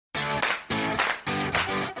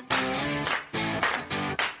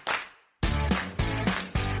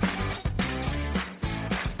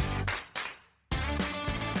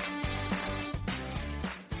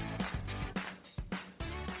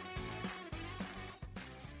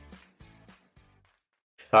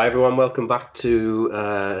Hi everyone, welcome back to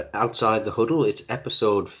Outside the Huddle. It's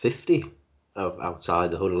episode 50 of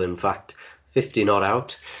Outside the Huddle, in fact, 50 not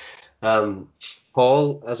out.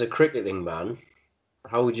 Paul, as a cricketing man,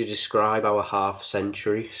 how would you describe our half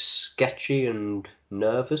century? Sketchy and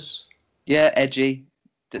nervous? Yeah, edgy.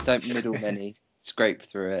 Don't middle many. Scrape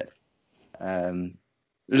through it.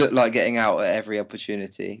 Look like getting out at every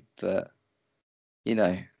opportunity, but you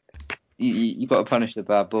know, you got to punish the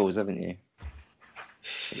bad balls, haven't you?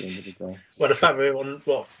 At the end of the day. Well, the fact we're on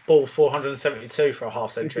ball 472 for a half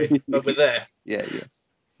century, but we're there. Yeah.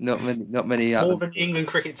 Not many. More than the England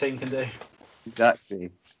cricket team can do. Exactly.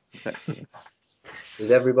 Is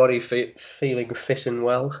everybody feeling fit and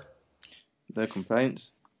well? No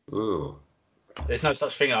complaints. Ooh. There's no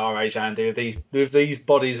such thing at our age, Andy, with these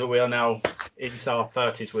bodies that we are now into our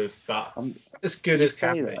 30s with, but as good as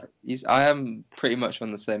can be. I am pretty much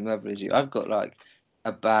on the same level as you. I've got like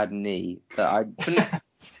a bad knee that I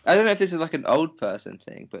don't know if this is like an old person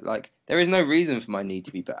thing, but like there is no reason for my knee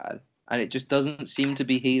to be bad, and it just doesn't seem to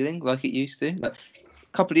be healing like it used to. Like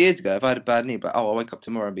a couple of years ago, if I had a bad knee, but I'll wake up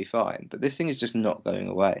tomorrow and be fine. But this thing is just not going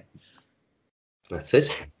away. That's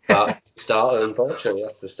it. That's the start, unfortunately.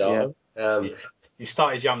 That's the start. Yeah. You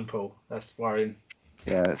started young, Paul. That's worrying.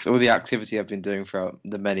 Yeah, it's all the activity I've been doing for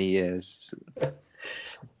the many years.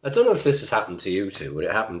 I don't know if this has happened to you two, but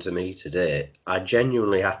it happened to me today. I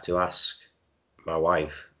genuinely had to ask my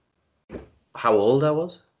wife how old I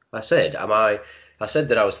was. I said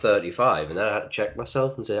that I was 35, and then I had to check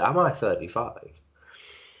myself and say, am I 35?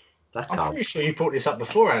 I'm pretty sure you brought this up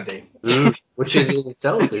before, Andy. Which is in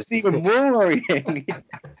itself it's even more worrying.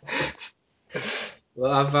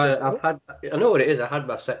 Well, I know what it is. I had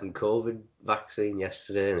my second COVID vaccine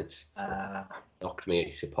yesterday, and it's knocked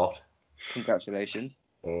me to pot. Congratulations.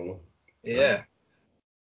 Yeah.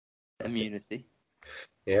 Immunity.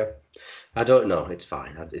 Yeah. I don't know. It's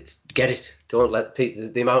fine. Get it. Don't let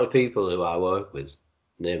the amount of people who I work with,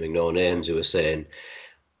 naming no names, who are saying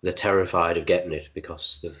they're terrified of getting it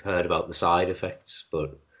because they've heard about the side effects,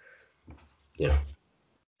 but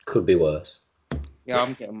could be worse.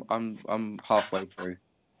 Yeah, I'm halfway through.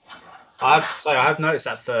 I have to say, I have noticed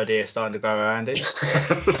that third ear starting to grow, Andy.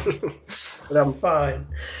 But I'm fine.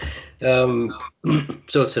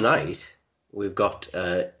 So tonight we've got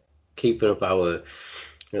keeping up our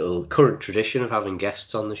little current tradition of having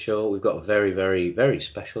guests on the show. We've got a very, very, very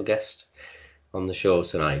special guest on the show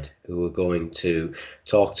tonight who we're going to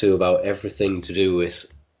talk to about everything to do with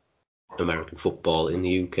American football in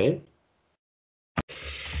the UK.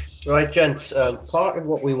 Right, gents, part of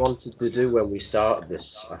what we wanted to do when we started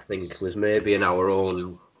this, I think, was maybe in our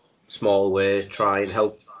own small way try and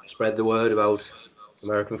help spread the word about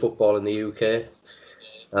American football in the UK.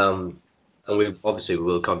 And we obviously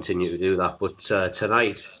will continue to do that. But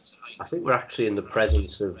tonight, I think we're actually in the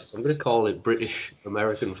presence of, I'm going to call it British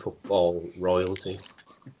American football royalty.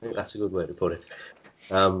 I think that's a good way to put it.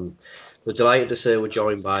 We're delighted to say we're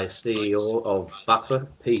joined by CEO of BAFA,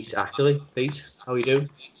 Pete Ackley. Pete, how are you doing?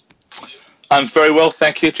 I'm very well,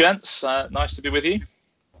 thank you, gents. Nice to be with you.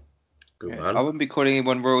 Good man. I wouldn't be calling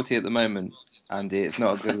anyone royalty at the moment, Andy. It's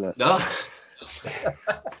not a good look. No.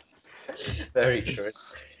 Very true.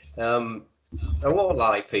 I won't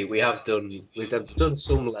lie, Pete. We've done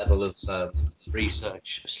some level of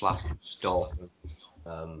research / stalking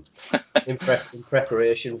in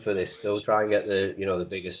preparation for this. So we'll try and get the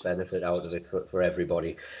biggest benefit out of it for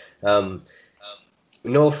everybody.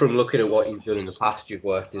 We know from looking at what you've done in the past, you've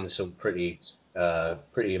worked in some pretty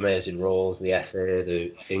amazing roles, the FA,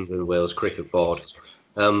 the England Wales Cricket Board.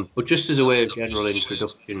 But just as a way of general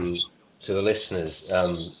introduction to the listeners,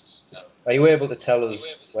 are you able to tell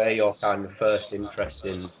us where your kind of first interest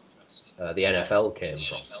in the NFL came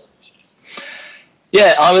from?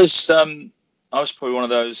 Yeah, I was probably one of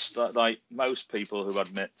those, like most people who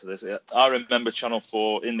admit to this. I remember Channel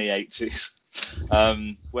 4 in the 80s.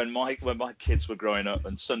 When my kids were growing up,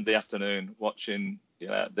 and Sunday afternoon watching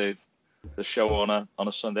the show on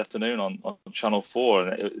a Sunday afternoon on Channel 4,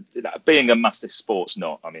 and being a massive sports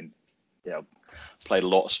nut, I mean, played a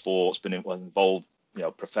lot of sports, was involved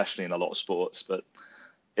professionally in a lot of sports, but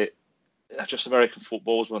just American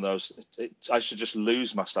football was one of those. I should just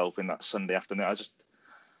lose myself in that Sunday afternoon.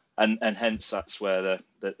 And hence that's where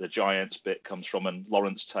the Giants bit comes from, and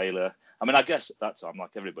Lawrence Taylor. I mean, I guess at that time,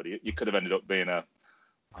 like everybody, you could have ended up being a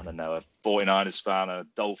 49ers fan, a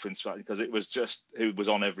Dolphins fan, because it was just who was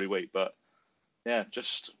on every week. But yeah,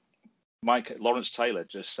 just Lawrence Taylor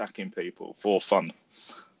just sacking people for fun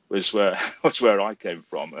was where I came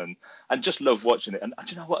from, and just loved watching it. And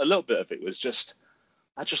do you know what? A little bit of it was just,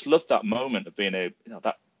 I just loved that moment of being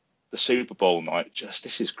that the Super Bowl night,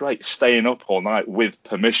 this is great, staying up all night with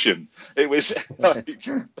permission. It was like,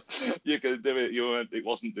 you could do it. It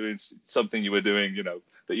wasn't doing something you were doing,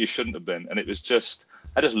 that you shouldn't have been. And it was just,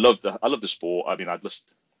 I love the sport. I mean,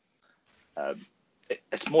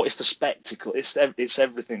 it's the spectacle. It's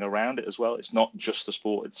everything around it as well. It's not just the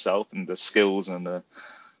sport itself and the skills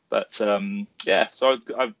So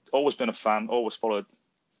I've always been a fan, always followed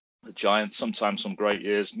the Giants, sometimes some great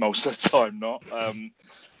years, most of the time not.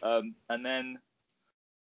 And then,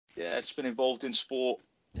 it's been involved in sport,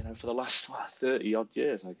 for the last 30 odd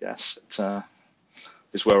years, I guess.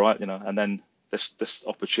 It's where and then this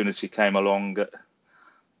opportunity came along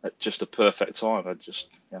at just a perfect time. I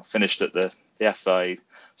just finished at the FA,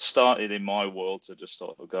 started in my world to just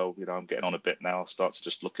sort of go, I'm getting on a bit now. I'll start to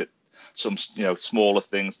just look at some, smaller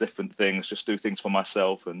things, different things, just do things for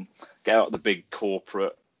myself and get out of the big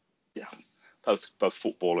corporate, both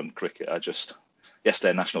football and cricket. Yes,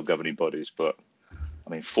 they're national governing bodies, but I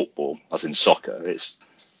mean, football, as in soccer, it's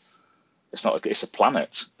a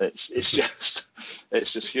planet. It's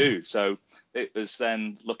just huge. So it was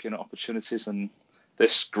then looking at opportunities, and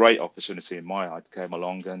this great opportunity in my eye came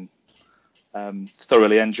along, and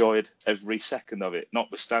thoroughly enjoyed every second of it,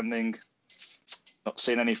 notwithstanding not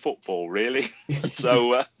seeing any football really.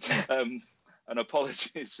 So, and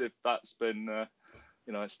apologies if that's been,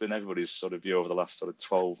 it's been everybody's sort of view over the last sort of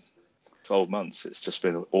 12 months. It's just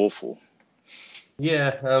been awful.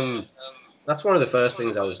 Yeah, that's one of the first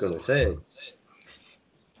things I was going to say.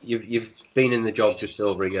 You've been in the job just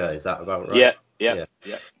over a year, is that about right? Yeah.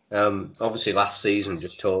 Obviously, last season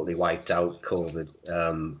just totally wiped out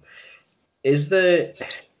COVID. Is there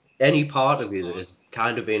any part of you that has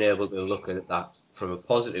kind of been able to look at that from a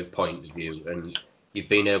positive point of view, and you've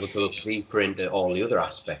been able to look deeper into all the other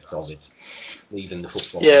aspects of it, even the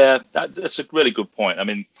football? Yeah, that's a really good point. I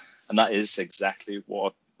mean, and that is exactly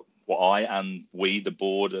what I and we, the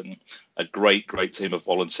board, and a great team of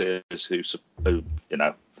volunteers who the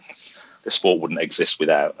sport wouldn't exist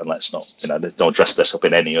without, and let's not, don't dress this up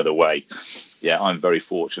in any other way. Yeah, I'm very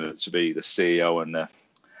fortunate to be the CEO, and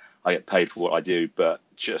I get paid for what I do, but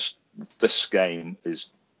just this game is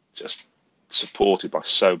just supported by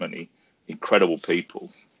so many incredible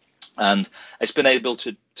people, and it's been able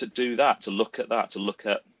to do that, to look at,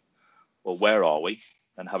 well, where are we,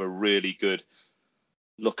 and have a really good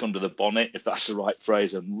look under the bonnet, if that's the right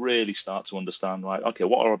phrase, and really start to understand, right, okay,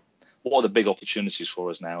 what are the big opportunities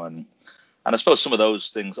for us now, and I suppose some of those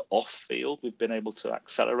things off field we've been able to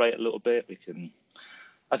accelerate a little bit.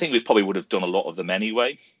 I think we probably would have done a lot of them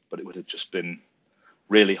anyway, but it would have just been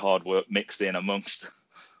really hard work mixed in amongst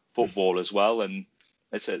football as well. And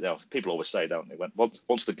people always say, don't they,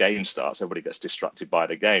 once the game starts, everybody gets distracted by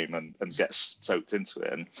the game and gets soaked into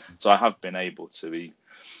it. And so I have been able to be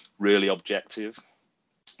really objective,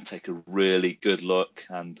 take a really good look,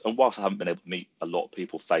 and whilst I haven't been able to meet a lot of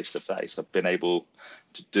people face to face, I've been able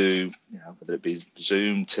to do, whether it be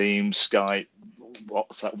Zoom, Teams, Skype,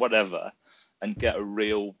 WhatsApp, whatever, and get a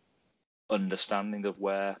real understanding of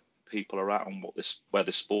where people are at and where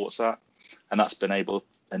the sport's at, and that's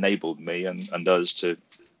enabled me and us to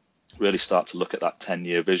really start to look at that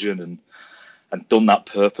 10-year vision and done that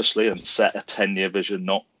purposely and set a 10-year vision,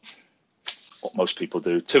 not what most people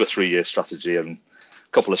do, 2 or 3 year strategy and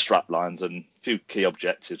a couple of strap lines and a few key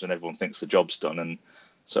objectives, and everyone thinks the job's done. And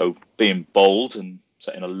so being bold and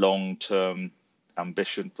setting a long-term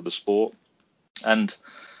ambition for the sport and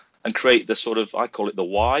create the sort of, I call it the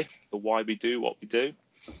why we do what we do,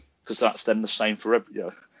 because that's then the same for every,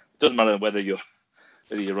 it doesn't matter whether you're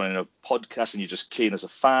running a podcast and you're just keen as a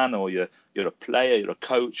fan, or you're a player, you're a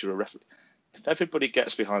coach, you're a referee. If everybody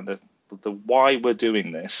gets behind the why we're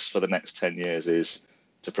doing this for the next 10 years is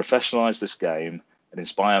to professionalize this game and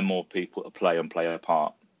inspire more people to play and play a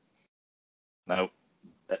part. Now,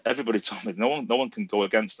 everybody told me no one can go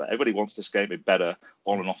against that. Everybody wants this game to be better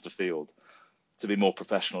on and off the field, to be more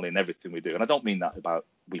professional in everything we do. And I don't mean that about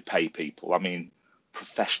we pay people. I mean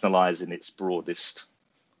professionalize in its broadest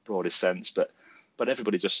sense. But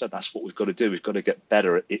everybody just said that's what we've got to do. We've got to get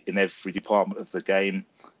better in every department of the game,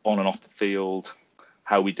 on and off the field,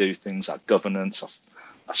 how we do things, our governance,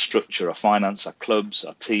 our structure, our finance, our clubs,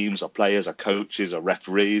 our teams, our players, our coaches, our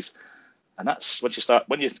referees. And that's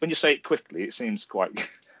when you say it quickly, it seems quite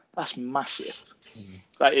that's massive.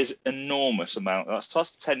 That is enormous amount.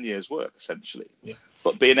 That's 10 years work essentially. Yeah.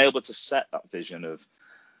 But being able to set that vision of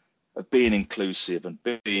being inclusive and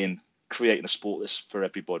creating a sport that's for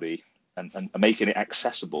everybody and making it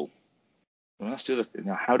accessible. Well, that's the other thing.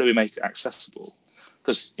 How do we make it accessible?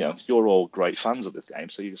 Because you're all great fans of this game,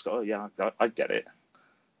 so you just go, oh yeah, I get it.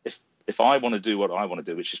 If I want to do what I want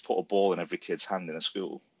to do, which is put a ball in every kid's hand in a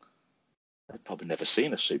school, they've probably never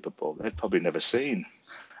seen a Super Bowl. They've probably never seen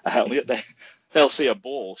a helmet. They'll see a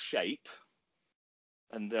ball shape,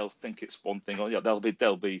 and they'll think it's one thing. Or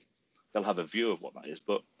they'll have a view of what that is.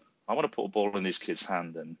 But I want to put a ball in these kids'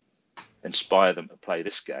 hand and inspire them to play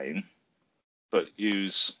this game. But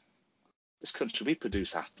use this country. We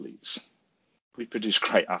produce athletes. We produce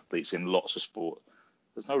great athletes in lots of sport.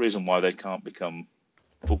 There's no reason why they can't become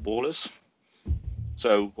footballers.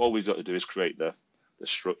 So all we've got to do is create the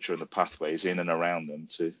structure and the pathways in and around them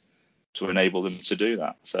to enable them to do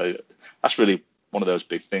that. So that's really one of those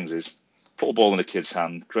big things, is put a ball in a kid's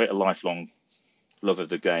hand, create a lifelong love of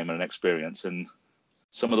the game and an experience. And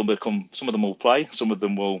some of them will play, some of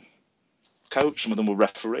them will coach, some of them will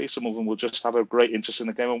referee, some of them will just have a great interest in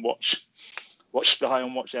the game and watch Sky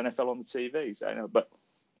and watch the NFL on the TV. So, but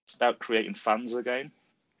it's about creating fans of the game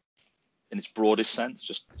in its broadest sense,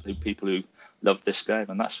 just people who love this game.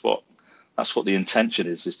 And that's what the intention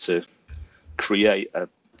is to create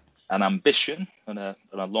an ambition and a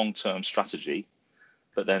long-term strategy.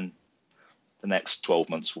 But then the next 12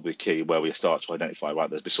 months will be key, where we start to identify, right,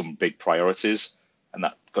 there's been some big priorities. And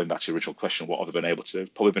that, going back to your original question, what have I been able to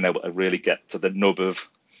do? Probably been able to really get to the nub of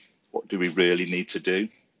what do we really need to do.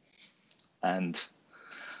 And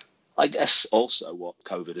I guess also what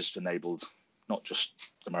COVID has enabled, not just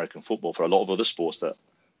American football, for a lot of other sports that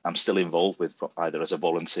I'm still involved with, either as a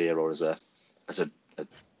volunteer or as a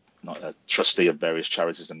trustee of various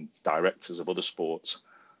charities and directors of other sports.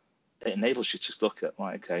 It enables you to look at,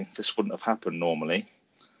 right, okay, this wouldn't have happened normally.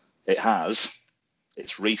 It has.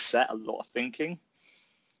 It's reset a lot of thinking.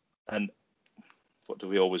 And what do?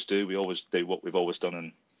 We always do what we've always done,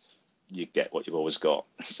 and you get what you've always got.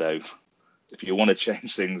 So if you want to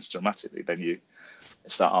change things dramatically, then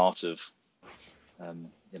it's that art of,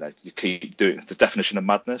 you keep doing the definition of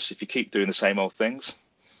madness. If you keep doing the same old things,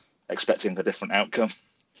 expecting a different outcome,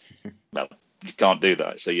 well, you can't do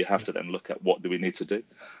that. So you have to then look at what do we need to do.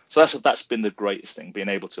 So that's been the greatest thing, being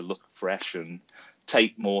able to look fresh and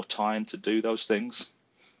take more time to do those things,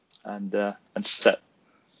 and set.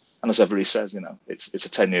 And as everybody says, it's a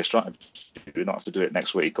 10-year strategy. You don't have to do it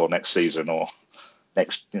next week or next season or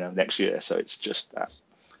next year. So it's just that.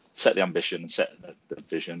 Set the ambition and set the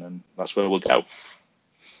vision, and that's where we'll go.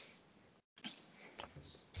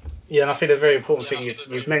 Yeah, and I think a very important thing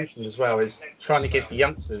you've mentioned as well is trying to get the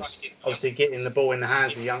youngsters, obviously getting the ball in the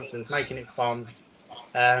hands of the youngsters, making it fun.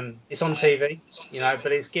 It's on TV,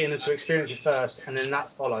 but it's getting them to experience it first, and then that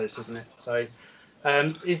follows, isn't it? So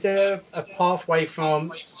is there a pathway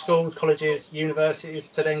from schools, colleges, universities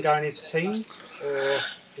to then going into teams, or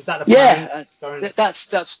is that the plan? Yeah,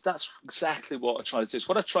 that's exactly what I try to do. It's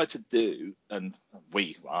what I try to do, and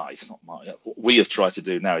we have tried to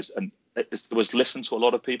do now was listen to a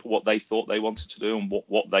lot of people, what they thought they wanted to do, and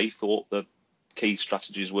what they thought the key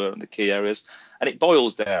strategies were and the key areas. And it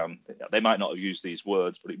boils down, they might not have used these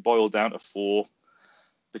words, but it boiled down to 4.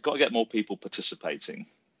 We've got to get more people participating,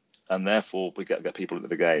 and therefore we got to get people into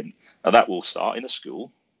the game. Now that will start in a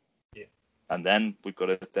school. Yeah. And then we've got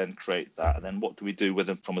to then create that. And then what do we do with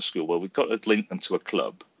them from a school? Well, we've got to link them to a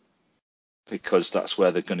club, because that's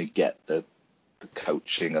where they're going to get the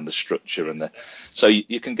coaching and the structure so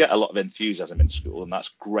you can get a lot of enthusiasm in school, and that's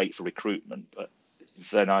great for recruitment. But you've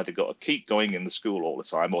then either got to keep going in the school all the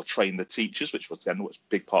time, or train the teachers, which was a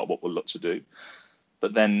big part of what we'll look to do.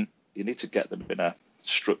 But then you need to get them in a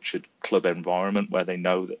structured club environment where they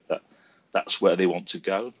know that's where they want to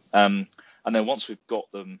go. And then once we've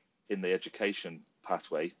got them in the education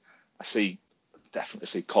pathway, I definitely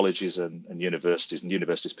see colleges and universities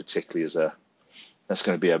particularly that's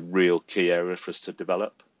going to be a real key area for us to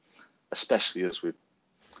develop, especially as we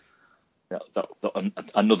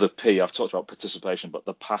another P. I've talked about participation, but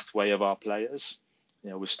the pathway of our players.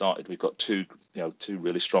 We've got two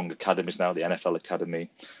really strong academies now: the NFL Academy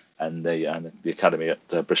and the academy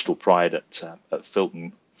at Bristol Pride at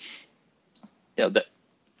Filton.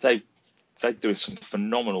 They're doing some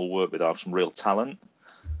phenomenal work with some real talent,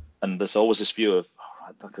 and there's always this view of,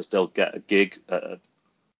 because they'll get a gig at a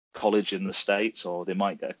college in the States, or they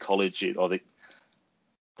might get a college, there's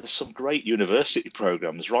some great university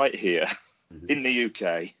programs right here in the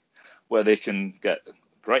UK where they can get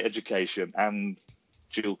great education and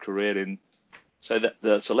dual career in. So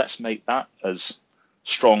let's make that as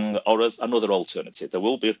strong, or as another alternative. There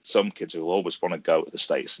will be some kids who will always want to go to the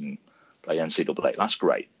States and play NCAA. That's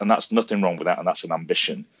great, and that's nothing wrong with that, and that's an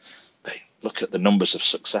ambition. But look at the numbers of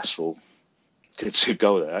successful kids who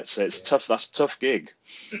go there. It's tough. That's a tough gig.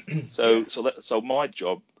 So my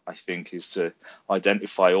job, I think, is to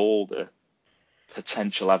identify all the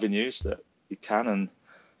potential avenues that you can, and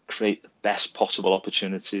create the best possible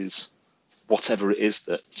opportunities, whatever it is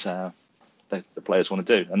that the players want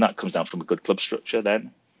to do, and that comes down from a good club structure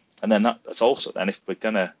then. And then that's also then, if we're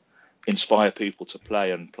going to inspire people to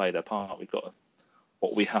play and play their part,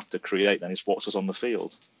 what we have to create then is what's us on the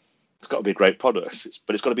field. It's got to be a great product,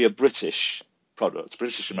 but it's got to be a British product,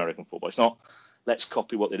 British American football. It's not let's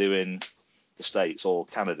copy what they do in the States or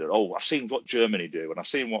Canada. Oh, I've seen what Germany do, and I've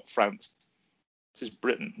seen what France. This is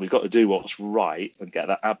Britain. We've got to do what's right and get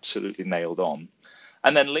that absolutely nailed on,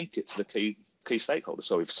 and then link it to the key stakeholders.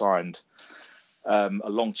 So we've signed a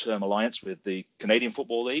long-term alliance with the Canadian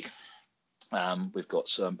Football League. I've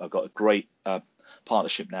got a great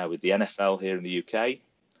partnership now with the NFL here in the UK.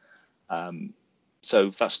 So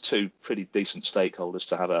that's two pretty decent stakeholders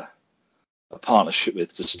to have a partnership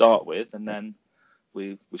with to start with, and then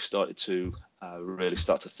we've started to really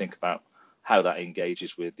start to think about how that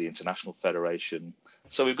engages with the International Federation.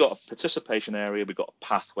 So we've got a participation area, we've got a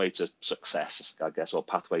pathway to success, I guess, or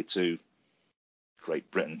pathway to Great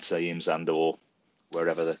Britain teams and or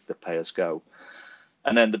wherever the players go.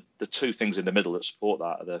 And then the two things in the middle that support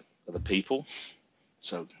that are the people.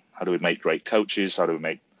 So how do we make great coaches? How do we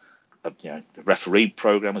make the referee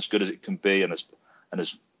program as good as it can be, and as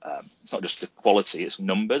it's not just the quality, it's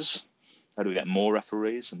numbers. How do we get more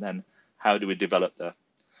referees? And then how do we develop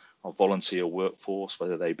our volunteer workforce,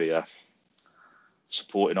 whether they be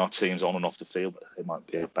supporting our teams on and off the field? It might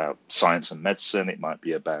be about science and medicine. It might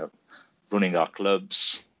be about running our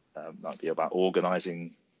clubs. It might be about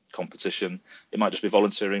organising competition. It might just be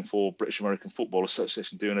volunteering for British American Football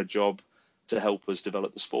Association, doing a job to help us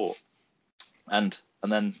develop the sport. And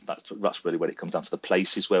then that's really when it comes down to the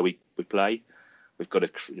places where we play. We've got to,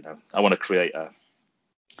 I want to create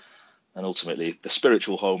and ultimately the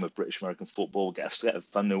spiritual home of British American football. Get a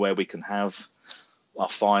venue where we can have our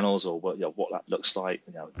finals, or what that looks like.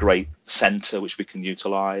 A great centre which we can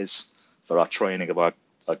utilise for our training of our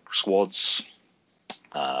squads.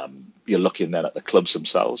 You're looking then at the clubs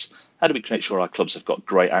themselves. How do we make sure our clubs have got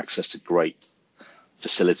great access to great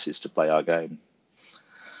facilities to play our game?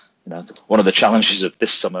 One of the challenges of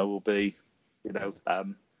this summer will be,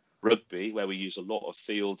 rugby, where we use a lot of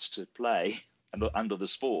fields to play, and other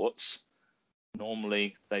sports.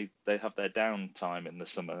 Normally, they have their downtime in the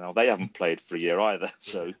summer. Now, they haven't played for a year either,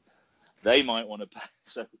 so they might want to play.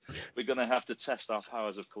 So we're going to have to test our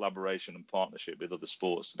powers of collaboration and partnership with other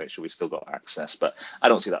sports to make sure we still got access. But I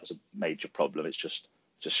don't see that as a major problem. It's just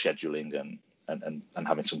scheduling and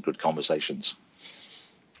having some good conversations.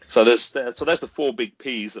 So there's the four big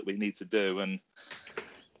P's that we need to do, and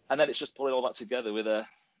then it's just pulling all that together with and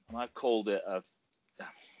I've called it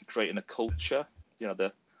creating a culture.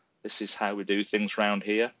 This is how we do things around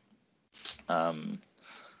here. I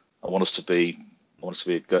want us to be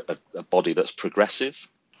a body that's progressive.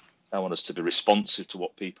 I want us to be responsive to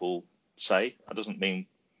what people say. That doesn't mean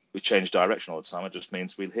we change direction all the time. It just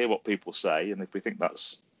means we'll hear what people say, and if we think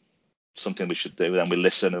that's something we should do, then we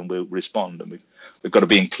listen and we'll respond. And we've got to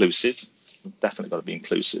be inclusive. We've definitely got to be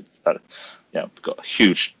inclusive. We've got a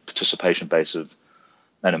huge participation base of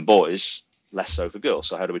men and boys, less so for girls.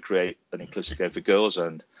 So how do we create an inclusive game for girls?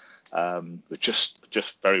 And we've just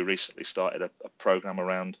very recently started a program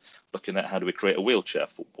around looking at how do we create a wheelchair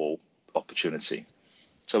football opportunity,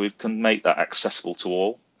 so we can make that accessible to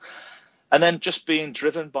all. And then just being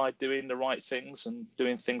driven by doing the right things and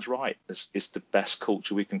doing things right is the best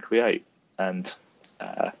culture we can create. And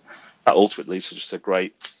that ultimately leads to just a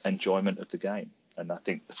great enjoyment of the game. And I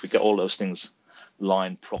think if we get all those things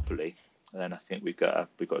lined properly, then I think we've got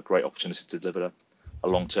a great opportunity to deliver a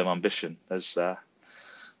long-term ambition. There's a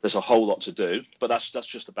whole lot to do, but that's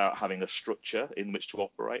just about having a structure in which to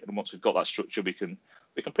operate. And once we've got that structure, we can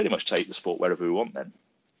pretty much take the sport wherever we want then.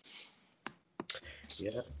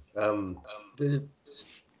 Yeah. The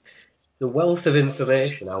wealth of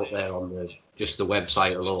information out there on just the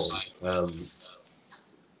website alone,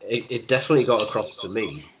 it definitely got across to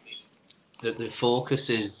me that the focus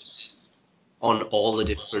is on all the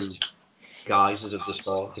different guises of the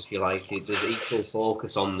sport, if you like. There's equal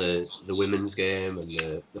focus on the women's game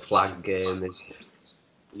and the flag game.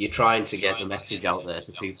 You're trying to get the message out there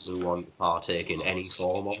to people who want to partake in any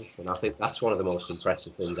form of it, and I think that's one of the most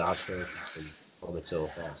impressive things I've seen from it so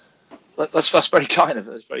far. That's very kind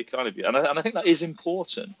of you, and I think that is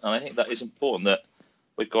important. And I think that is important that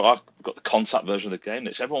we've got the contact version of the game,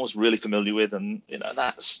 which everyone was really familiar with, and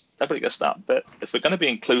that's everybody gets that. But if we're going to be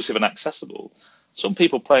inclusive and accessible, some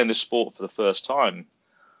people playing this sport for the first time,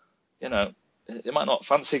 you might not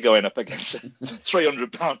fancy going up against a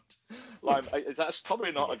 £300 line. That's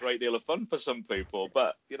probably not a great deal of fun for some people,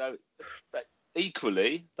 but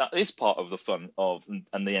equally, that is part of the fun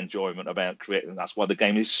and the enjoyment about creating. That's why the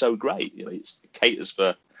game is so great. It caters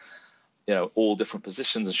for all different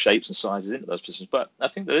positions and shapes and sizes into those positions. But I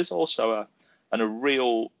think there is also a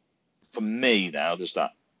real, for me now, there's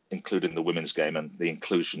that, including the women's game and the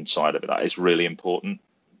inclusion side of it, that is really important,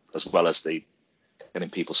 as well as the getting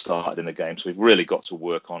people started in the game. So we've really got to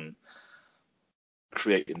work on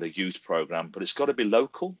creating the youth program, but it's got to be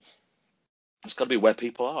local. It's got to be where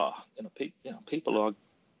people are. People are,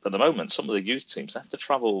 at the moment, some of the youth teams have to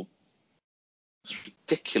travel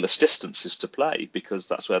ridiculous distances to play because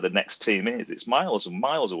that's where the next team is. It's miles and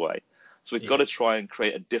miles away. So we've got to try and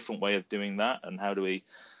create a different way of doing that. And how do we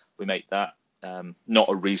make that not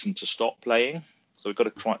a reason to stop playing? So we've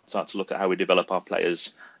got to start to look at how we develop our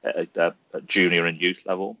players at junior and youth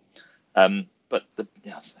level. But the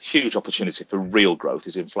huge opportunity for real growth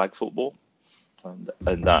is in flag football, and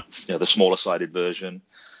that the smaller sided version.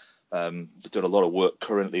 We're doing a lot of work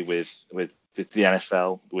currently with the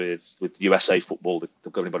NFL, with USA Football, the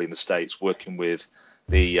governing body in the States, working with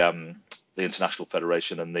the International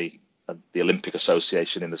Federation and the Olympic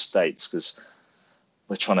Association in the States, because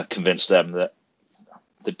we're trying to convince them that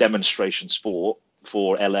the demonstration sport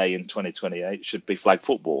for LA in 2028 should be flag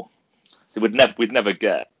football. We'd never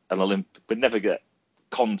get we'd never get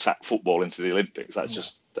contact football into the Olympics.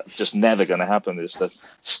 That's just never going to happen. It's the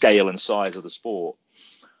scale and size of the sport.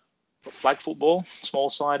 But flag football,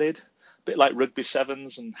 small-sided, a bit like rugby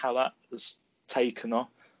sevens and how that was taken off.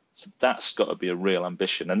 So that's got to be a real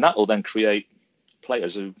ambition, and that will then create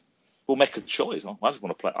players who will make a choice. I just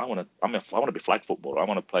want to play. I want to be flag footballer. I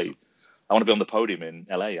want to play. I want to be on the podium in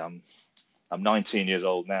LA. I'm 19 years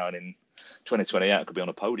old now, and in 2028 I could be on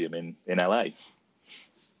a podium in LA.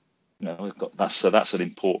 We've got that's an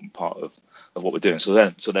important part of what we're doing. So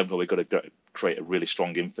then we've got to create a really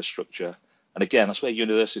strong infrastructure. And again, that's where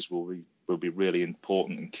universities will be really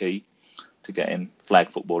important and key to getting flag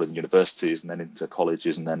football in universities and then into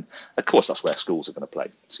colleges. And then, of course, that's where schools are going to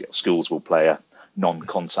play. So, schools will play a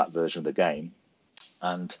non-contact version of the game.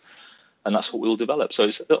 And that's what we'll develop. So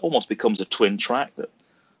it almost becomes a twin track that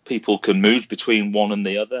people can move between one and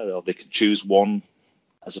the other, or they can choose one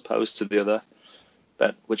as opposed to the other.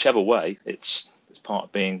 But whichever way, it's part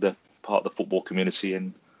of being part of the football community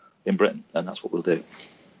in Britain, and that's what we'll do.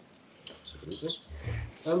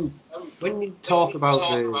 When you talk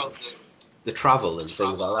about the travel and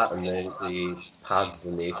things like that, and the pads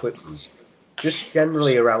and the equipment, just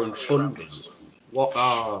generally around funding,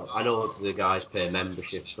 I know the guys pay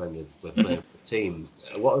memberships when they're playing for the team.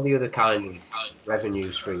 What are the other kind of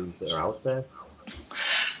revenue streams that are out there?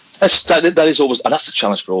 That is always, and that's a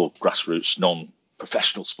challenge for all grassroots,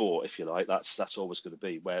 non-professional sport, if you like. That's always going to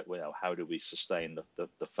be where how do we sustain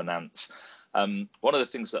the finance? One of the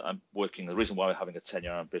things that I'm working, the reason why we're having a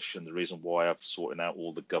 10-year ambition, the reason why I've sorted out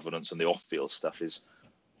all the governance and the off-field stuff is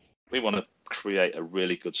we want to create a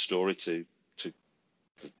really good story to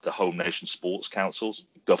the home nation sports councils.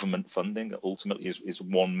 Government funding ultimately is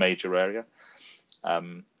one major area.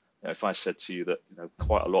 If I said to you that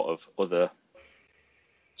quite a lot of other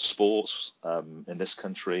sports in this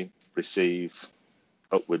country receive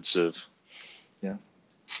upwards of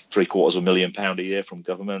 £750,000 a year from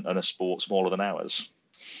government, and a sport smaller than ours.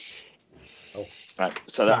 Oh. Right.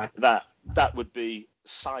 So that would be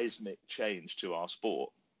seismic change to our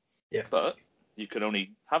sport. Yeah. But you can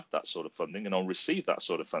only have that sort of funding and only receive that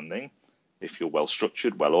sort of funding if you're well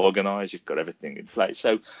structured, well organised, you've got everything in place.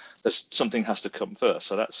 So something has to come first.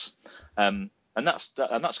 So that's going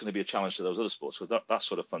to be a challenge to those other sports, because that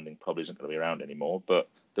sort of funding probably isn't going to be around anymore. But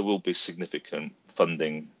there will be significant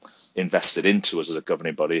funding invested into us as a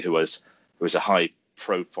governing body who is a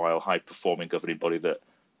high-profile, high-performing governing body that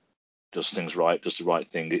does things right, does the right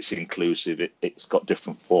thing. It's inclusive. It's got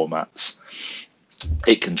different formats.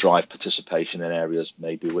 It can drive participation in areas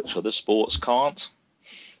maybe which other sports can't.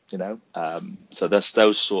 So there's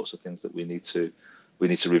those sorts of things that we need to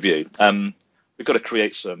review. We've got to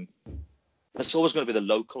create some. It's always going to be the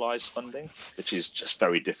localised funding, which is just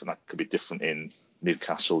very different. That could be different in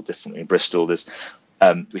Newcastle, different in Bristol. We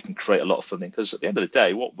can create a lot of funding, because at the end of the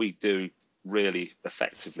day, what we do really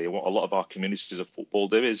effectively, and what a lot of our communities of football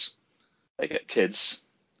do, is they get kids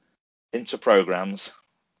into programmes,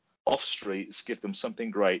 off streets, give them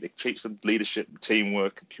something great. It teaches them leadership,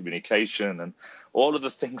 teamwork, and communication, and all of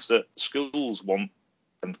the things that schools want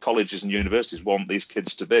and colleges and universities want these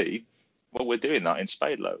kids to be. Well, we're doing that in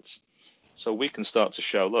spade loads. So we can start to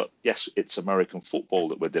show, look, yes, it's American football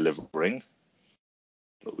that we're delivering,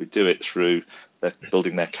 but we do it through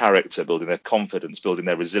building their character, building their confidence, building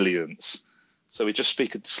their resilience. So we just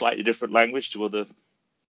speak a slightly different language to other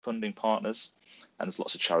funding partners, and there's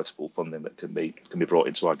lots of charitable funding that can be brought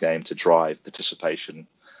into our game to drive participation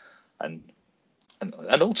and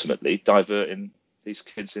ultimately diverting these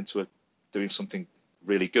kids into doing something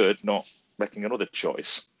really good, not making another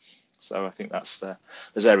choice. So I think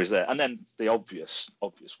there's areas there. And then the obvious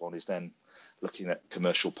one is then looking at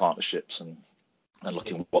commercial partnerships and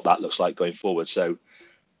looking at what that looks like going forward. So,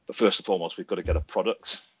 but first and foremost, we've got to get a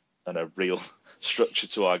product and a real structure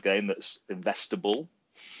to our game that's investable.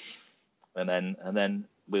 And then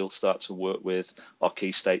we'll start to work with our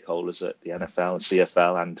key stakeholders at the NFL and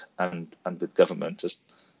CFL and with government. Just,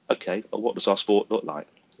 okay, well, what does our sport look like?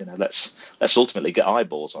 Let's ultimately get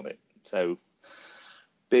eyeballs on it. So,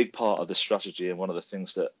 big part of the strategy, and one of the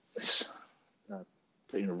things that is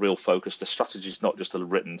putting a real focus. The strategy is not just a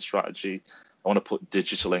written strategy. I want to put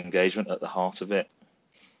digital engagement at the heart of it,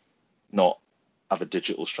 not have a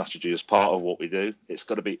digital strategy as part of what we do. It's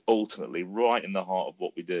got to be ultimately right in the heart of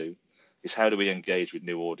what we do. Is how do we engage with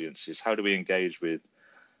new audiences? How do we engage with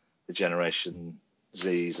the Generation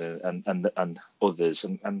Zs and others?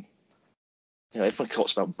 And everyone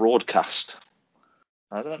talks about broadcast.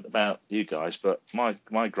 I don't know about you guys, but my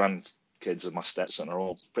grandkids and my stepson are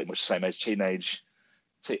all pretty much the same age, teenage.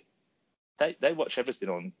 See, they watch everything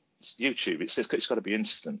on YouTube. It's got to be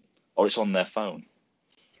instant, or it's on their phone.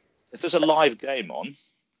 If there's a live game on,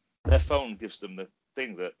 their phone gives them the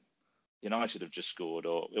thing that United have just scored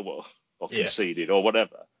or conceded or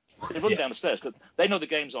whatever. They run down the stairs because they know the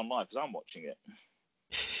game's on live because I'm watching it.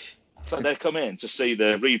 So they come in to see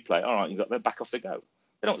the replay. All right, they're back off they go.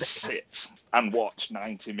 They don't sit and watch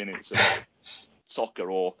 90 minutes of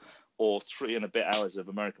soccer or 3 and a bit hours of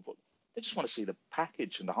American football. They just want to see the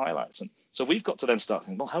package and the highlights. And so we've got to then start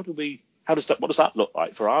thinking, well, what does that look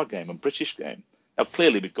like for our game and British game? Now,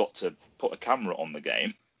 clearly we've got to put a camera on the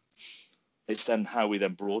game. It's then how we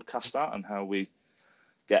then broadcast that and how we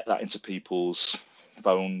get that into people's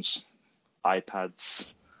phones,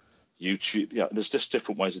 iPads, YouTube. There's just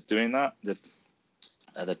different ways of doing that.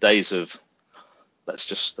 The days of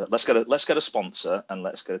let's get a sponsor and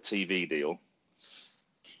let's get a TV deal.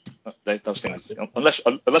 Those things, unless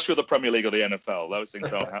you're the Premier League or the NFL, those things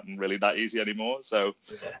don't happen really that easy anymore. So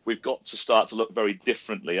we've got to start to look very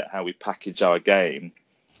differently at how we package our game,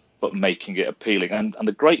 but making it appealing. And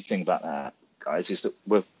the great thing about that, guys, is that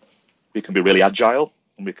we can be really agile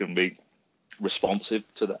and we can be responsive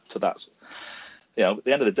to that. At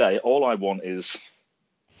the end of the day, all I want is,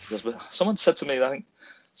 someone said to me, I think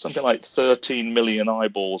something like 13 million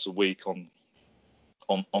eyeballs a week on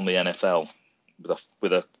the NFL.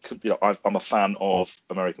 I'm a fan of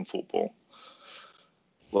American football.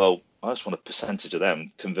 Well, I just want a percentage of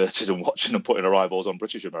them converted and watching and putting their eyeballs on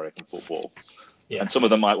British American football. Yeah. And some of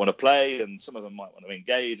them might want to play, and some of them might want to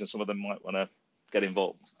engage, and some of them might want to get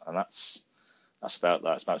involved. And that's about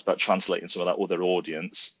that. It's about translating some of that other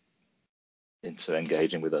audience into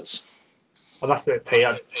engaging with us. Well, that's a bit, Pete.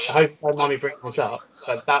 I hope you don't mind me bringing this up,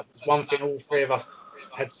 but that was one thing all three of us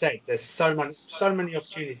had said. There's so many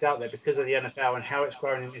opportunities out there because of the NFL and how it's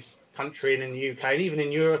grown in this country and in the UK and even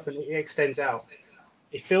in Europe, and it extends out.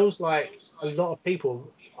 It feels like a lot of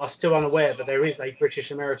people are still unaware that there is a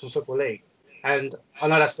British American Football League. And I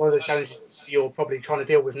know that's one of the challenges you're probably trying to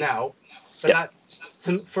deal with now. But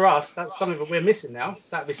for us, that's something that we're missing now.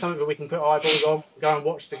 That'd be something that we can put eyeballs on, go and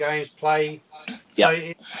watch the games, play. So,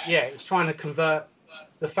 it's trying to convert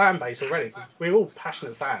the fan base already. We're all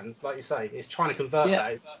passionate fans, like you say. It's trying to convert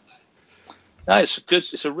that. No, it's good.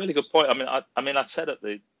 It's a really good point. I mean, I said at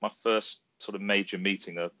my first sort of major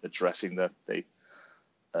meeting of addressing a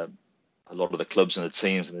lot of the clubs and the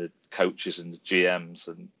teams and the coaches and the GMs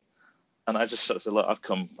and I just said, look, I've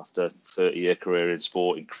come after a 30-year career in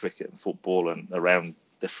sport, in cricket and football and around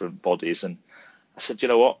different bodies. And I said, you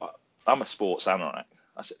know what? I'm a sports anorak.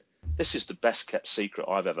 I said, this is the best kept secret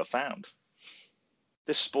I've ever found.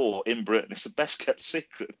 This sport in Britain is the best kept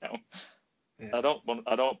secret now. Yeah.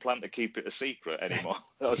 I don't plan to keep it a secret anymore.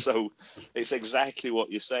 So it's exactly what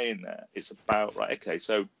you're saying there. It's about, right, okay,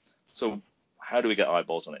 so how do we get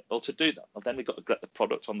eyeballs on it? Well, to do that, then we've got to get the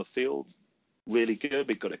product on the field really good.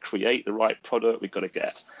 We've got to create the right product. We've got to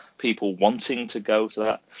get people wanting to go to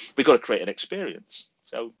that. We've got to create an experience.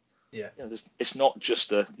 So it's not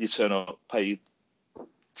just you turn up, pay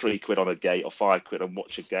 £3 on a gate or £5 and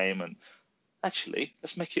watch a game. And actually,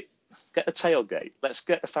 let's get a tailgate. Let's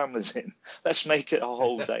get the families in. Let's make it a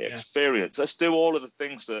whole day experience. Let's do all of the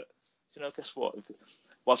things that, guess what?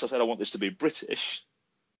 Whilst I said I want this to be British,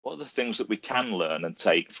 what are the things that we can learn and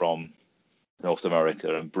take from North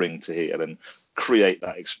America and bring to here and create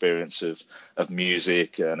that experience of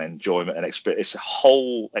music and enjoyment and experience? It's a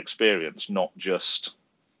whole experience, not just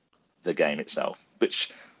the game itself,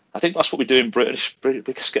 which I think that's what we do in British. We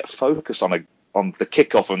just get focused on the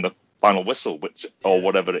kickoff and the final whistle, or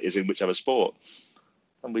whatever it is in whichever sport.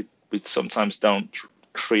 And we sometimes don't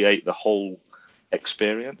create the whole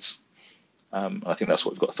experience. I think that's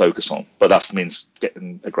what we've got to focus on. But that means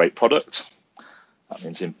getting a great product. That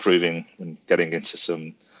means improving and getting into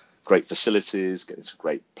some great facilities, getting some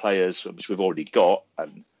great players, which we've already got,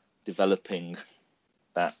 and developing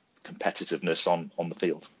that competitiveness on the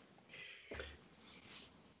field.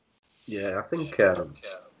 Yeah, I think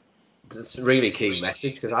it's a really key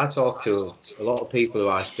message, because I talk to a lot of people who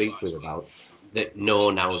I speak with about that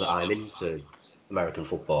know now that I'm into American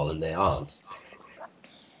football and they aren't.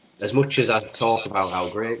 As much as I talk about how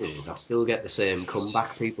great it is, I still get the same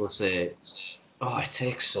comeback. People say, "Oh, it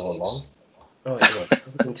takes so long. Oh,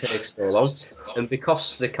 everything takes so long," and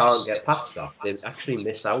because they can't get past that, they actually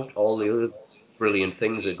miss out all the other brilliant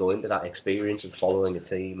things that go into that experience of following a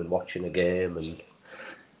team and watching a game. And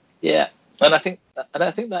yeah, and I think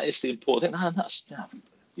that is the important thing. And that's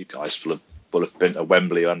you guys will have been to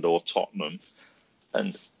Wembley and/or Tottenham,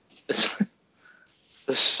 and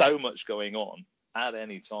there's so much going on at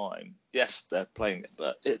any time. Yes, they're playing it,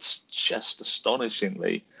 but it's just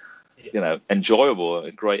astonishingly, enjoyable and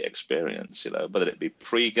a great experience. Whether it be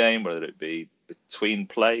pre-game, whether it be between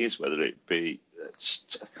plays, whether it be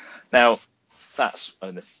now. That's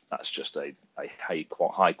just a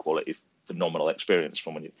high quality, phenomenal experience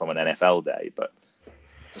from an NFL day. But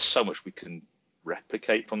there's so much we can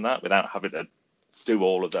replicate from that without having to do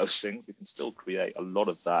all of those things. We can still create a lot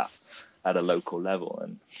of that at a local level,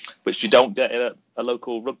 and which you don't get in a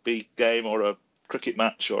local rugby game or a cricket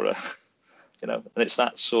match or and it's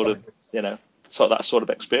that sort of that sort of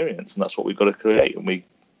experience, and that's what we've got to create, and we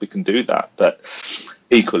can do that. But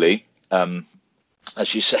equally,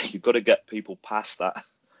 as you say, you've got to get people past that.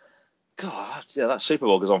 God, that Super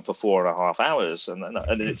Bowl goes on for 4.5 hours, and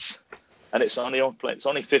it's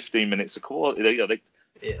only 15 minutes a quarter.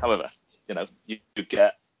 However, you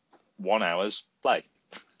get 1 hour's play.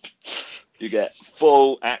 You get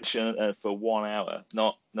full action for 1 hour,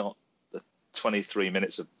 not the 23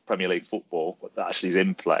 minutes of Premier League football that actually is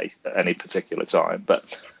in play at any particular time.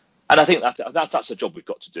 And I think that's a job we've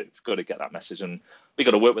got to do. We've got to get that message, and we've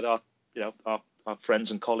got to work with our friends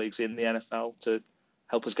and colleagues in the NFL to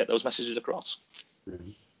help us get those messages across.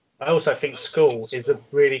 I also think school is a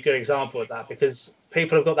really good example of that, because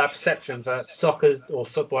people have got that perception that soccer or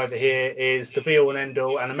football over here is the be all and end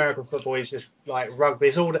all, and American football is just like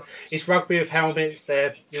rugby. It's rugby with helmets.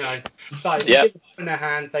 They're but they get the ball in their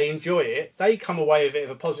hand, they enjoy it, they come away with it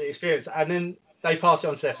with a positive experience, and then they pass it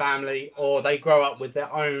on to their family, or they grow up with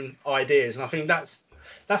their own ideas. And I think that's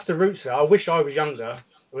the roots of it. I wish I was younger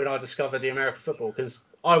when I discovered the American football, because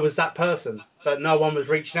I was that person, but no one was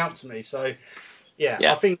reaching out to me. So.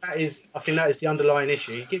 Yeah, I think that is the underlying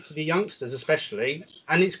issue. You get to the youngsters especially,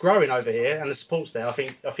 and it's growing over here, and the support's there. I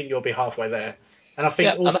think you'll be halfway there, and I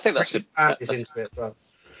think also that's into it as well.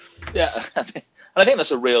 Yeah, and I think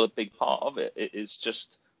that's a real big part of it. It is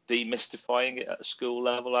just demystifying it at a school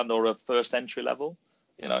level or a first entry level.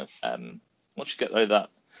 Once you get rid of that,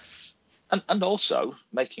 and also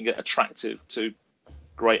making it attractive to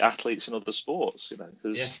great athletes in other sports.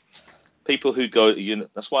 Because. People who go to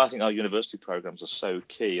that's why I think our university programs are so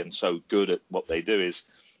key and so good at what they do. Is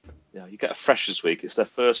you get a freshers week, it's their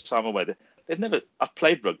first time away. They've never. I've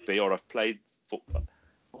played rugby or I've played football.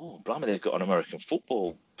 Oh, blimey, they've got an American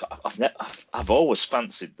football. I've always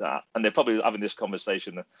fancied that, and they're probably having this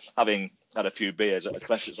conversation, having had a few beers at a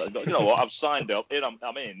freshers. You know what? I've signed up.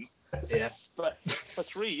 I'm in. Yeah. But for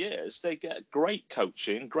 3 years, they get great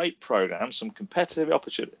coaching, great programs, some competitive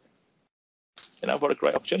opportunity. What a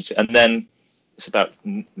great opportunity. And then it's about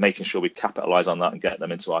making sure we capitalise on that and get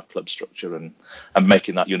them into our club structure and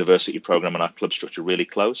making that university program and our club structure really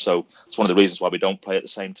close. So it's one of the reasons why we don't play at the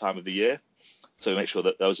same time of the year. So we make sure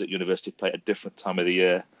that those at university play at a different time of the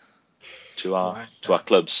year to our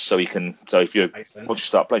clubs. So if once you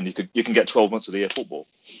start playing, you can get 12 months of the year football.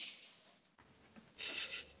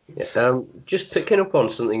 Yeah, just picking up on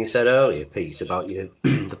something you said earlier, Pete, about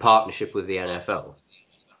the partnership with the NFL.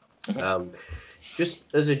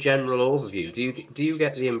 Just as a general overview, do you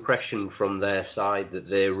get the impression from their side that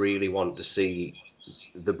they really want to see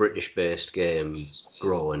the British-based game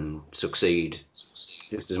grow and succeed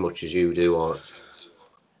just as much as you do? Or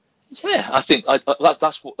yeah, I think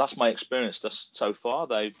that's my experience so far.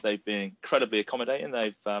 They've been incredibly accommodating.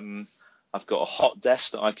 I've got a hot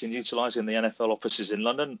desk that I can utilise in the NFL offices in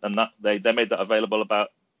London, and that they made that available about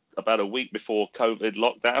a week before COVID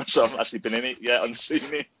lockdown. So I haven't actually been in it yet and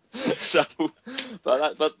seen it. So,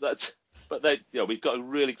 but we've got a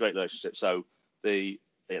really great relationship. So the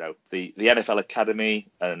NFL Academy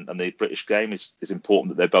and the British game is important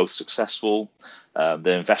that they're both successful.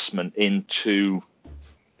 The investment into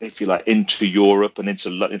if you like, into Europe and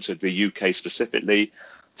into the UK specifically,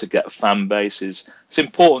 to get a fan base. It's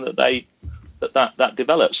important that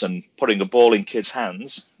develops, and putting a ball in kids'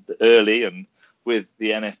 hands early and with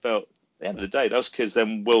the NFL. At the end of the day, those kids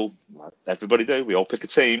then will, like everybody do, we all pick a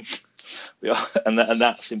team, and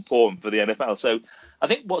that's important for the NFL. So I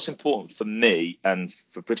think what's important for me and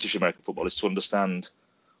for British American football is to understand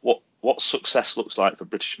what success looks like for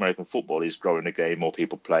British American football is growing the game, more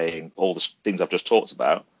people playing, all the things I've just talked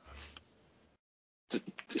about.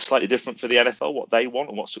 It's slightly different for the NFL, what they want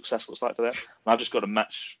and what success looks like for them. And I've just got a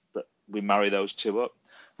match that we marry those two up.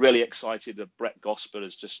 Really excited that Brett Gosper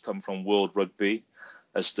has just come from World Rugby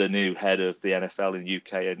as the new head of the NFL in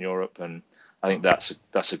UK and Europe, and I think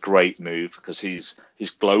that's a great move because he's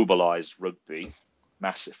globalized rugby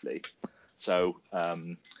massively. So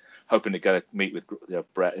hoping to go meet with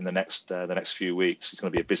Brett in the next few weeks. He's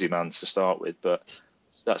going to be a busy man to start with, but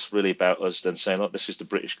that's really about us then saying, look, this is the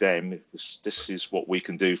British game. This is what we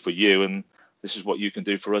can do for you, and this is what you can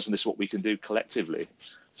do for us, and this is what we can do collectively.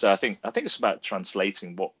 So I think it's about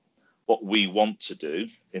translating what we want to do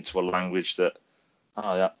into a language that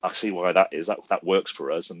I see why that is. That works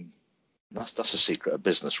for us, and that's a secret of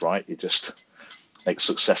business, right? You just make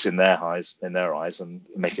success in their eyes, and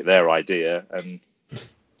make it their idea, and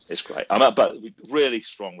it's great. But really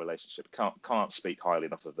strong relationship. Can't speak highly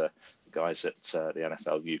enough of the guys at the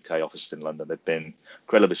NFL UK office in London. They've been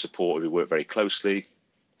incredibly supportive. We work very closely,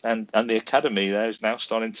 and the academy there is now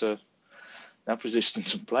starting to position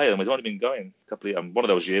to play. And we've only been going a couple of one of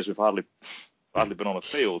those years we've hardly been on a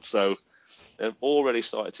field. So they've already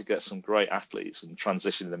started to get some great athletes and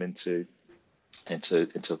transitioning them into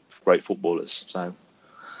great footballers. So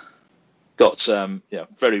got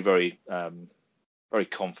very very very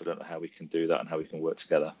confident of how we can do that and how we can work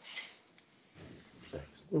together.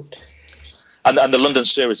 Excellent. And the London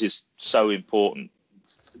series is so important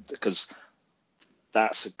because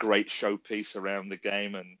that's a great showpiece around the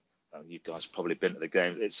game, and you guys have probably been to the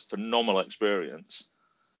games. It's a phenomenal experience,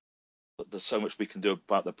 but there's so much we can do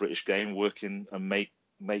about the British game, working and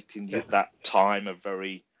making that time a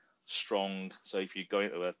very strong. So if you're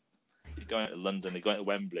going to London, you're going to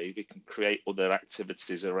Wembley, we can create other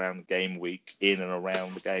activities around game week, in and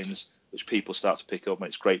around the games, which people start to pick up, and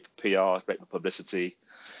it's great for PR, great for publicity.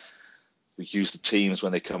 We use the teams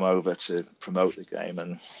when they come over to promote the game,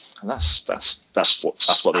 and that's what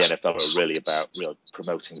the NFL are really about, really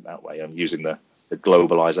promoting that way and using the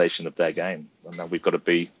globalization of their game. And then we've got to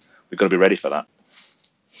be ready for that.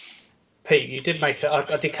 Pete, you did I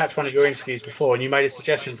did catch one of your interviews before, and you made a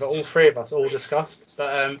suggestion for all three of us all discussed.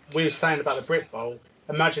 But we were saying about the Brit Bowl.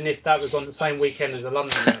 Imagine if that was on the same weekend as the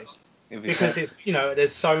London game. Because it's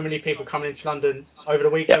there's so many people coming into London over the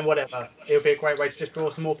weekend, whatever. It would be a great way to just draw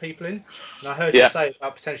some more people in. And I heard you say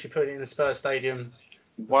about potentially putting it in the Spurs Stadium.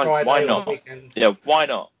 Why not? Weekend. Yeah, why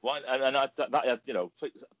not? I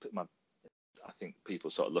think people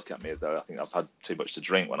sort of look at me though I think I've had too much to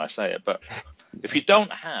drink when I say it. But if you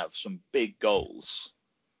don't have some big goals,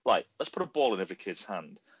 like let's put a ball in every kid's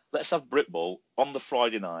hand. Let's have Brit Bowl on the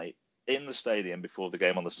Friday night in the stadium before the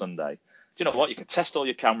game on the Sunday. Do you know what? You can test all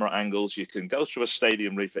your camera angles. You can go through a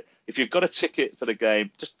stadium refit. If you've got a ticket for the game,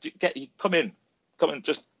 just come in.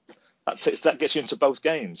 Just that gets you into both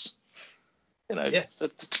games. You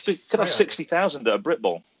could have 60,000 at a Brit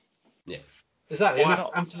Bowl. Yeah, exactly.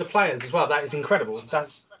 And for the players as well, that is incredible.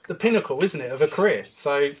 That's the pinnacle, isn't it, of a career?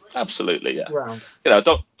 So absolutely, yeah. Round.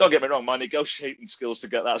 Don't get me wrong. My negotiating skills to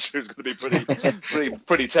get that through is going to be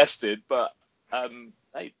pretty tested, but.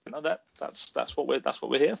 Hey, that's what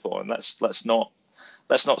we're here for, and let's not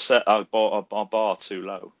set our bar too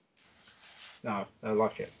low. No, I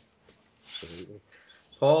like it. Absolutely.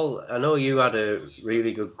 Paul, I know you had a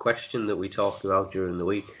really good question that we talked about during the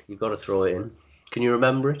week. You've got to throw it in. Can you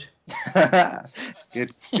remember it?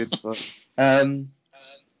 Good one.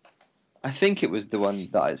 I think it was the one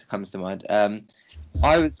that comes to mind. We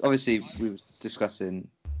were discussing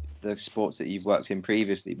the sports that you've worked in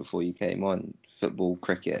previously before you came on, football,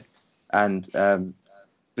 cricket, and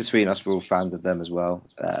between us we're all fans of them as well,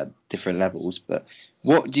 different levels. But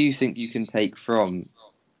what do you think you can take from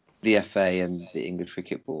the FA and the English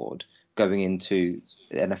Cricket Board going into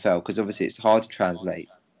the NFL? Because obviously it's hard to translate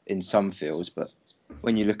in some fields, but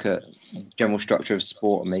when you look at the general structure of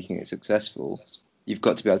sport and making it successful, you've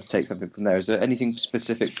got to be able to take something from there. Is there anything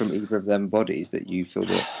specific from either of them bodies that you feel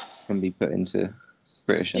that can be put into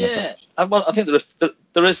British NFL? Yeah, well, I think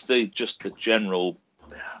there is the general,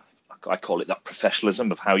 I call it that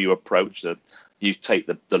professionalism of how you approach that. You take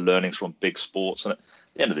the learnings from big sports, and at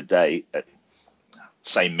the end of the day,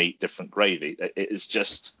 same meat, different gravy. It is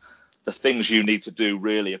just the things you need to do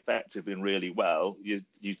really effectively and really well, you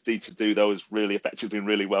need to do those really effectively and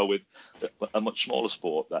really well with a much smaller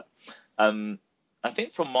sport. That I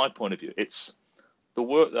think from my point of view, it's the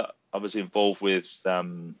work that I was involved with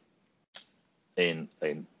well,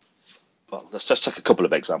 let's just take a couple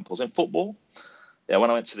of examples. In football, yeah, when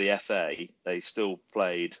I went to the FA, they still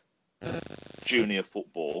played junior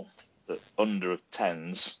football, the under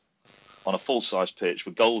 10s, on a full-size pitch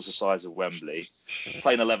with goals the size of Wembley,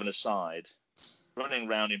 playing 11 aside, running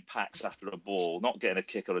around in packs after a ball, not getting a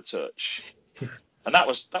kick or a touch, and that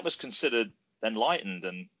was considered enlightened.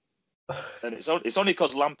 And it's only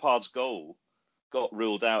because Lampard's goal got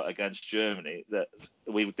ruled out against Germany that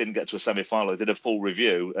we didn't get to a semi-final. We did a full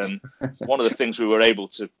review, and one of the things we were able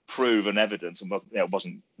to prove and evidence, and it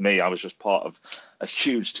wasn't me, I was just part of a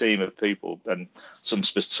huge team of people and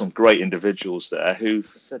some great individuals there who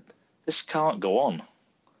said, this can't go on.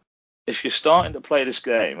 If you're starting to play this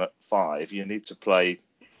game at 5, you need to play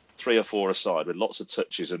 3 or 4 aside with lots of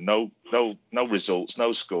touches and no results,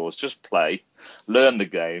 no scores. Just play, learn the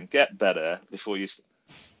game, get better before you.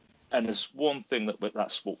 And there's one thing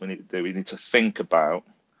that's what we need to do. We need to think about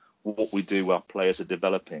what we do while players are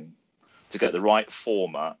developing to get the right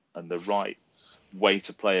format and the right way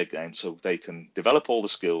to play a game, so they can develop all the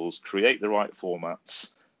skills, create the right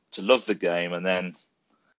formats, to love the game, and then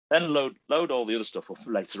load all the other stuff off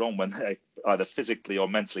later on when they're either physically or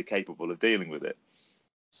mentally capable of dealing with it.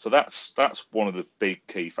 So that's one of the big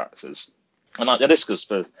key factors. And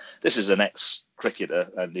this is an ex-cricketer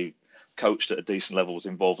and who coached at a decent level, was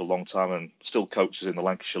involved a long time, and still coaches in the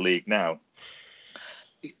Lancashire League now.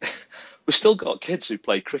 We've still got kids who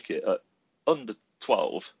play cricket at under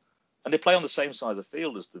 12, and they play on the same side of the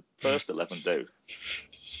field as the first 11 do.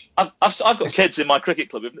 I've got kids in my cricket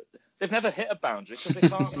club. They've never hit a boundary because they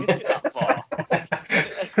can't hit it that far.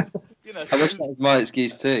 I wish that was my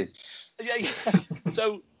excuse too. Yeah.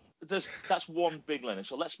 So that's one big learning.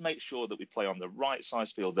 So let's make sure that we play on the right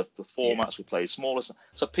size field, the formats we play smaller,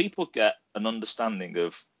 so people get an understanding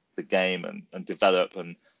of the game and develop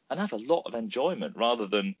and have a lot of enjoyment, rather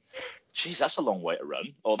than, geez, that's a long way to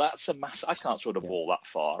run, or that's a mass. I can't throw the ball that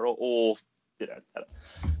far, or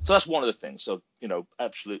So that's one of the things. So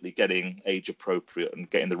absolutely getting age appropriate and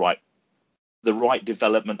getting the right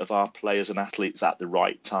development of our players and athletes at the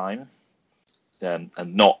right time, and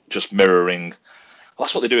not just mirroring. Well,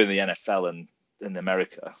 that's what they do in the NFL and in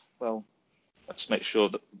America. Well, let's make sure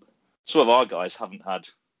that some of our guys haven't had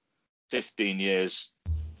 15 years,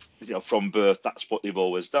 from birth. That's what they've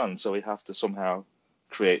always done. So we have to somehow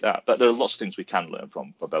create that. But there are lots of things we can learn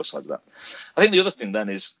from both sides of that. I think the other thing then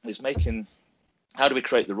is making, how do we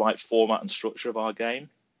create the right format and structure of our game?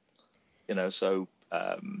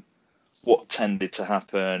 What tended to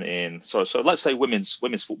happen in so let's say women's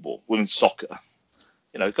football, women's soccer.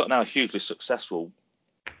 We've got now a hugely successful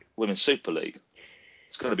Women's Super League.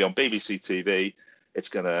 It's going to be on BBC TV. It's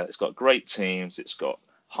got great teams. It's got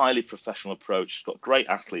highly professional approach. It's got great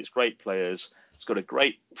athletes, great players. It's got a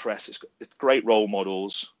great press. It's great role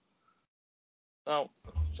models. Now,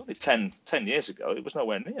 it's only 10 years ago. It was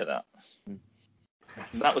nowhere near that.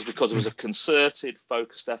 And that was because it was a concerted,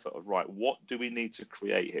 focused effort of, right, what do we need to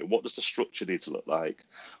create here? What does the structure need to look like?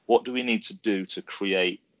 What do we need to do to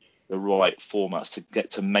create the right formats to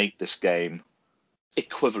get to make this game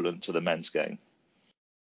equivalent to the men's game?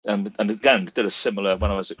 And again, did a similar, when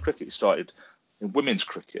I was at cricket, started in women's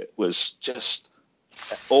cricket, was just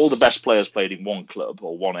all the best players played in one club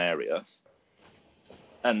or one area.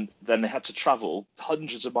 And then they had to travel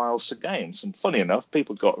hundreds of miles to games. And funny enough,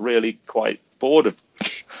 people got really quite bored of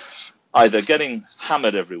either getting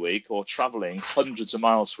hammered every week or travelling hundreds of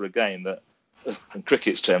miles for a game that, in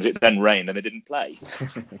cricket's terms, it then rained and they didn't play.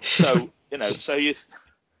 So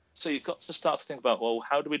you've got to start to think about, well,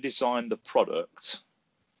 how do we design the product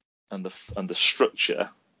and the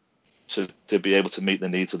structure to be able to meet the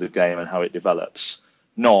needs of the game and how it develops?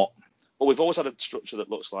 Not, well, we've always had a structure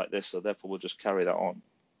that looks like this, so therefore we'll just carry that on.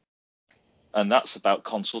 And that's about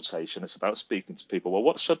consultation. It's about speaking to people. Well,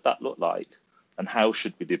 what should that look like, and how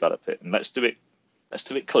should we develop it? And let's do it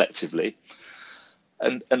collectively.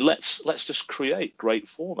 And let's just create great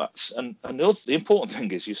formats. And the important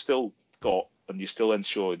thing is you still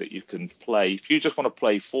ensure that you can play. If you just want to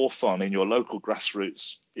play for fun in your local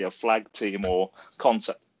grassroots, flag team or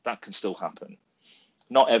concept, that can still happen.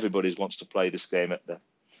 Not everybody wants to play this game at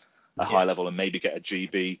a high level and maybe get a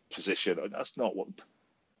GB position. That's not what.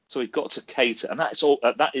 So we've got to cater, and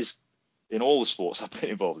that is in all the sports I've been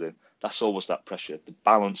involved in. That's always that pressure, the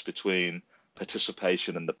balance between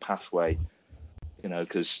participation and the pathway.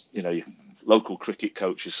 Because local cricket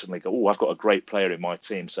coaches suddenly go, oh, I've got a great player in my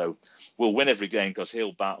team, so we'll win every game because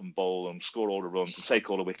he'll bat and bowl and score all the runs and take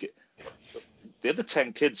all the wicket. The other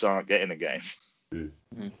 10 kids aren't getting a game.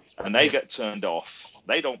 And they get turned off.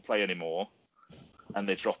 They don't play anymore, and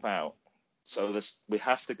they drop out. So we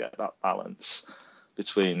have to get that balance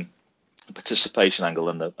between the participation angle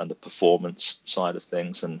and the performance side of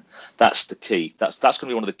things, and that's the key. That's going to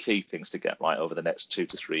be one of the key things to get right over the next 2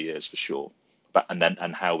 to 3 years for sure. But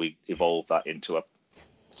and how we evolve that into a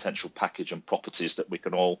potential package and properties that we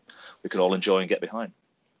can all enjoy and get behind.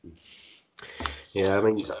 Yeah, I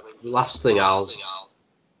mean, last thing I'll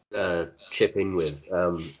chip in with.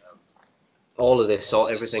 All of this,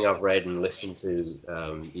 everything I've read and listened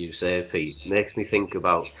to you say, Pete, makes me think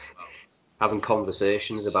about having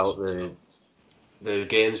conversations about the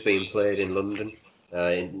games being played in London.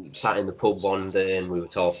 Sat in the pub one day and we were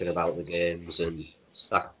talking about the games, and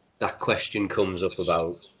that question comes up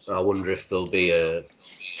about, I wonder if there'll be a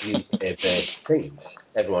UK-based team.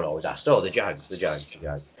 Everyone always asks, the Jags.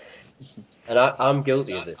 And I'm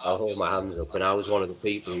guilty of this. I'll hold my hands up. And I was one of the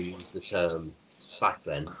people who used the term back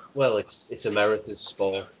then. Well, it's America's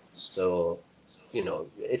sport, so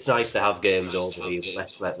it's nice to have games over here, but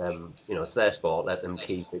let's let them. It's their sport. Let them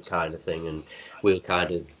keep it, kind of thing, and we'll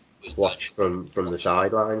kind of watch from the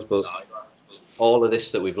sidelines. But all of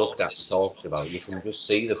this that we've looked at and talked about, you can just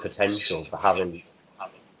see the potential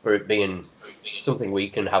for it being something we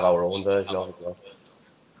can have our own version of as well.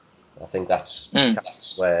 I think that's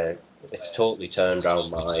where it's totally turned around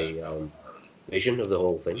my vision of the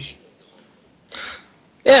whole thing.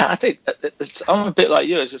 Yeah, I think I'm a bit like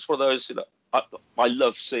you. It's just one of those. I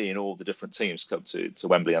love seeing all the different teams come to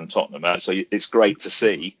Wembley and Tottenham. So it's great to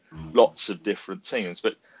see lots of different teams.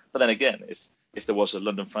 But then again, if there was a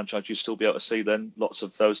London franchise, you'd still be able to see then lots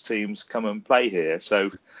of those teams come and play here.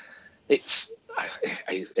 So it's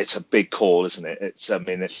a big call, isn't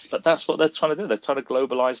it? But that's what they're trying to do. They're trying to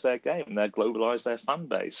globalise their game. They're globalise their fan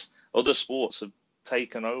base. Other sports have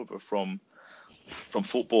taken over from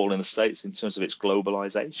football in the States in terms of its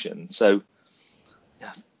globalisation. So,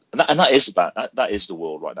 yeah, and that is the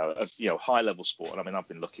world right now. High level sport. I mean, I've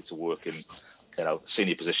been lucky to work in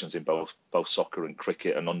senior positions in both soccer and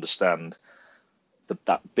cricket and understand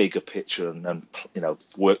that bigger picture and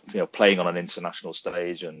work playing on an international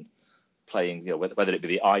stage and playing whether it be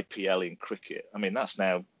the IPL in cricket. I mean, that's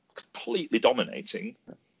now completely dominating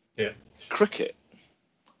cricket.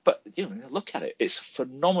 But look at it; it's a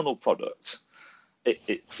phenomenal product.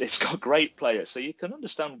 It's got great players, so you can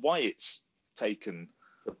understand why it's taken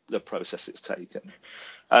the process it's taken.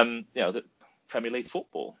 The Premier League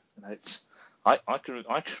football. I can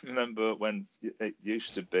remember when it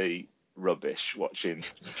used to be rubbish watching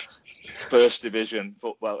first division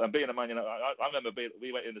football and being a Man United. I remember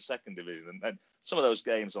we went in the second division, and some of those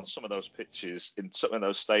games on some of those pitches in some of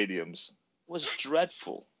those stadiums was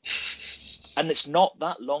dreadful. And it's not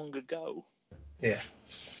that long ago. Yeah.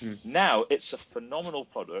 Now it's a phenomenal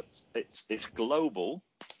product. It's global,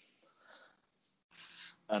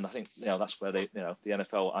 and I think that's where the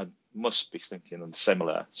NFL I must be thinking on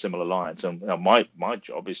similar lines. And my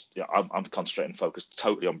job is I'm concentrating and focused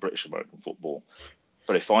totally on British American football.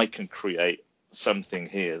 But if I can create something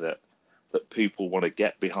here that people want to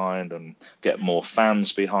get behind and get more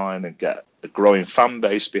fans behind and get a growing fan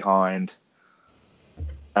base behind.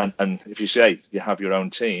 And if you say you have your own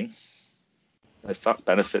team, if that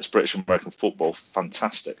benefits British American football,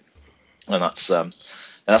 fantastic. And that's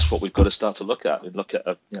what we've got to start to look at. We look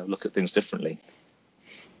at things differently.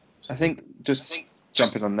 I think just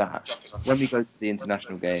jumping on that, when we go to the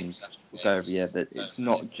international games, we go every year, that it's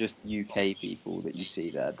not just UK people that you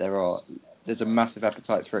see there. There's a massive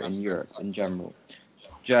appetite for it in Europe in general.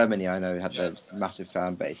 Germany, I know, have a massive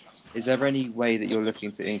fan base. Is there any way that you're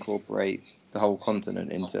looking to incorporate the whole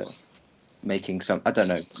continent into making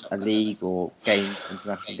a league or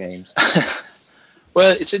international games?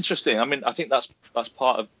 Well, it's interesting. I mean, I think that's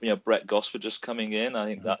part of Brett Gosford just coming in. I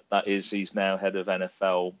think he's now head of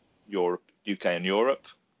NFL Europe, UK and Europe.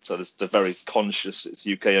 So they're very conscious it's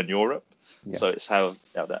UK and Europe. Yeah. So it's how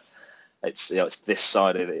that it's this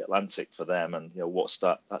side of the Atlantic for them, and what's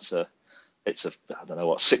that? It's a I don't know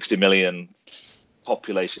what 60 million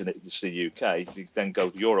population. It's the UK. If you then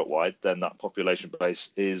go Europe wide, then that population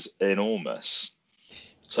base is enormous.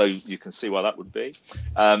 So you can see why that would be.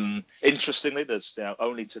 Interestingly, there's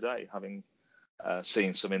only today, having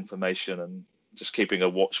seen some information and just keeping a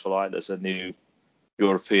watchful eye, there's a new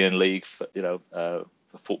European league for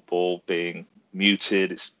football being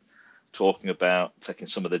mooted. It's talking about taking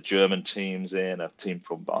some of the German teams in, a team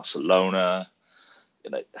from Barcelona.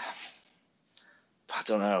 I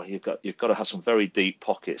don't know. You've got to have some very deep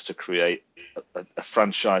pockets to create a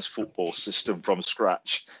franchise football system from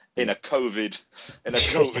scratch in a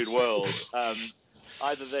COVID world.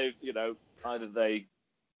 Either they're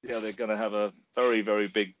going to have a very, very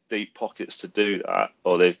big deep pockets to do that,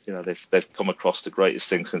 or they've come across the greatest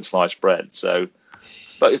thing since sliced bread. So,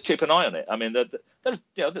 but keep an eye on it. I mean,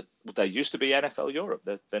 there used to be NFL Europe.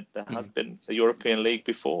 There has been a European League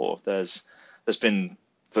before. There's been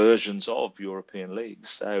versions of European leagues.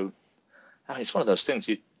 So, I mean, it's one of those things.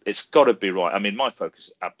 It's got to be right. I mean, my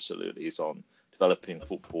focus absolutely is on developing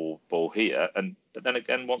football here, but then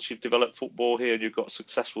again, once you've developed football here and you've got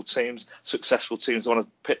successful teams want to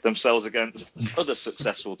pit themselves against other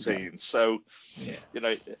successful teams. So,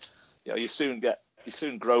 you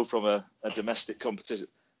soon grow from a domestic competition.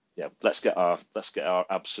 Yeah, let's get our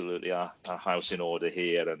house in order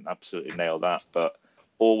here and absolutely nail that. But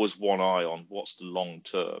always one eye on what's the long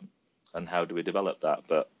term and how do we develop that.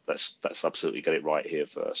 But let's absolutely get it right here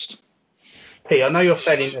first. Pete, I know you're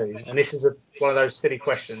fairly new, and this is one of those silly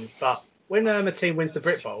questions, but when a team wins the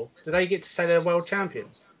Brit Bowl, do they get to say they're world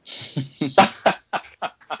champions?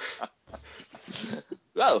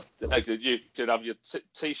 Well, you can have your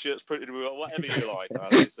T-shirts printed with whatever you like.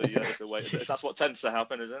 So that's what tends to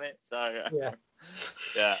happen, isn't it? So,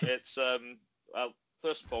 yeah, it's well.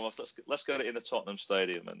 First and foremost, let's get it in the Tottenham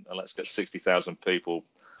Stadium and let's get 60,000 people,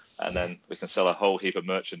 and then we can sell a whole heap of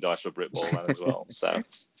merchandise for Brit Bowl as well. So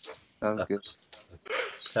sounds good.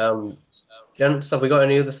 Gents, have we got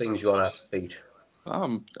any other things you want to ask Pete?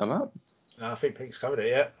 I'm up. No, I think Pete's covered it.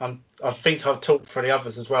 Yeah, I think I've talked for the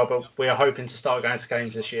others as well, but we are hoping to start going to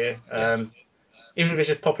games this year. Even if it's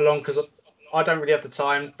just pop along, because I don't really have the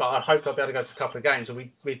time, but I hope I'll be able to go to a couple of games. And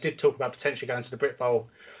we did talk about potentially going to the Brit Bowl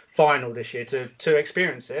final this year to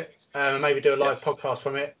experience it and maybe do a live podcast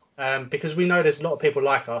from it, because we know there's a lot of people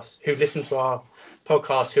like us who listen to our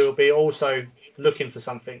podcast who will be also looking for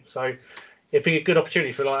something. So it'd be a good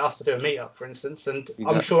opportunity for us to do a meetup, for instance, and exactly.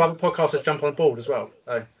 I'm sure other podcasts will jump on board as well.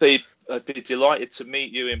 So. I'd be delighted to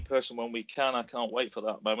meet you in person when we can. I can't wait for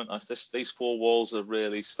that moment. These four walls are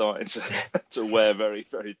really starting to wear very,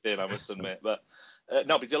 very thin, I must admit. But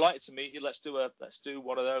no, I'd be delighted to meet you. Let's do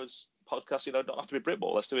one of those podcasts. Don't have to be Brit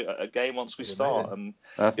Bowl. Let's do it a game once we start. And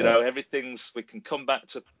we can come back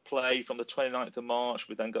to play from the 29th of March.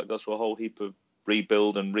 We then got to go through a whole heap of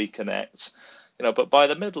rebuild and reconnect. But by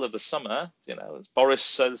the middle of the summer, as Boris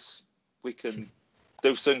says, we can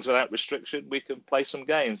do things without restriction. We can play some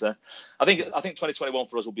games. I think 2021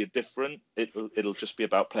 for us will be different. It'll just be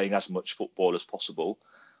about playing as much football as possible,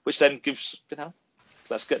 which then gives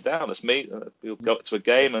let's get down, let's meet. We'll go to a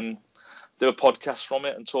game and do a podcast from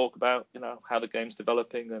it and talk about how the game's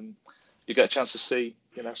developing, and you get a chance to see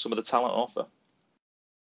some of the talent on offer.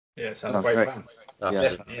 Yeah, sounds a great plan.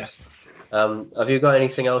 Yeah. Have you got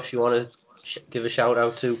anything else you want to give a shout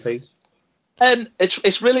out to, Pete? And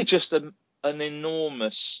it's really just an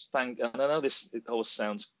enormous thank. And I know it always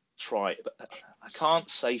sounds trite, but I can't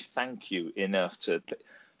say thank you enough to.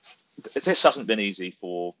 This hasn't been easy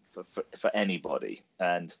for anybody,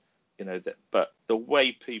 and but the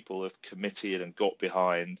way people have committed and got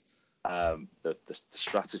behind the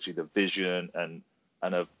strategy, the vision, and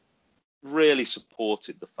have really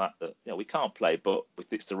supported the fact that we can't play, but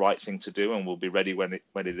it's the right thing to do, and we'll be ready when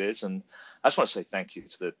it is. And I just want to say thank you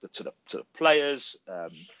to the players,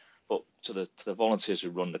 but to the volunteers who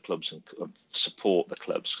run the clubs and support the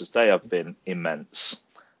clubs, because they have been immense.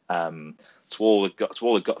 To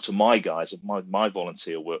my guys, my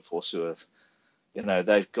volunteer workforce, who have,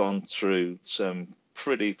 they've gone through some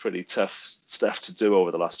pretty tough stuff to do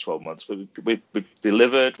over the last 12 months. We've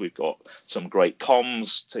delivered. We've got some great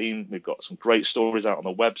comms team. We've got some great stories out on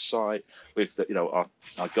the website. With our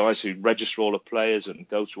guys who register all the players and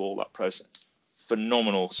go through all that process.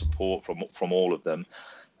 Phenomenal support from all of them,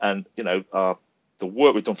 and the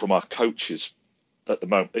work we've done from our coaches at the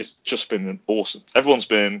moment, it's just been awesome.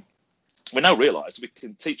 We now realise we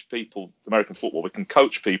can teach people American football. We can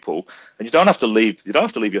coach people, and you don't have to leave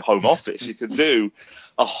your home office. You can do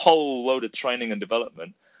a whole load of training and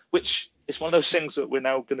development, which is one of those things that we're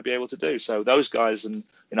now going to be able to do. So those guys in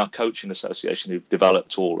our coaching association who've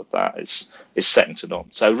developed all of that is second to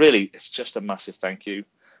none. So really, it's just a massive thank you,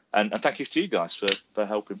 and thank you to you guys for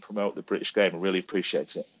helping promote the British game. I really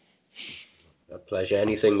appreciate it. A pleasure.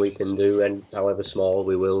 Anything we can do, and however small,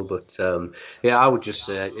 we will. But I would just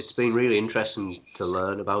say it's been really interesting to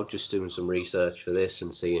learn about, just doing some research for this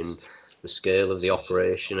and seeing the scale of the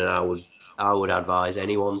operation. And I would advise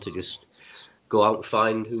anyone to just go out and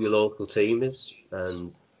find who your local team is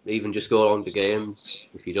and even just go along to games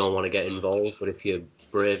if you don't want to get involved. But if you're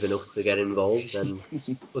brave enough to get involved, then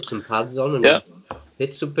put some pads on and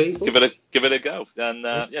hit some people. Give it a go,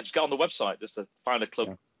 and just get on the website just to find a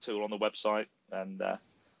club tool on the website, and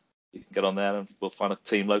you can get on there, and we'll find a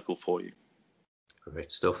team local for you.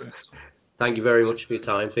 Great stuff. Thank you very much for your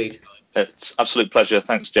time, Pete. It's absolute pleasure.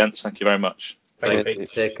 Thanks, gents. Thank you very much. Thank you,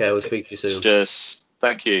 Pete. Take care. We'll speak to you soon. Cheers.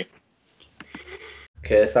 Thank you.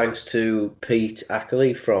 Okay, thanks to Pete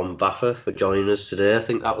Ackley from Baffa for joining us today. I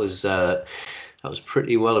think that was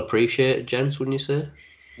pretty well appreciated, gents, wouldn't you say?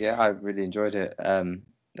 Yeah, I really enjoyed it. I don't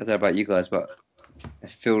know about you guys, but I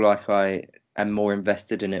feel like I am more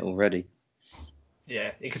invested in it already.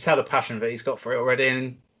 Yeah, you can tell the passion that he's got for it already,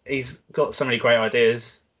 and he's got so many great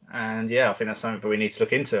ideas. And yeah, I think that's something that we need to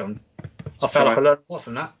look into. And I felt like I learned a lot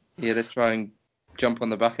from that. Yeah, let's try and jump on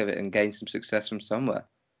the back of it and gain some success from somewhere.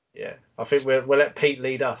 Yeah, I think we'll let Pete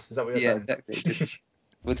lead us. Is that what you're saying? Exactly.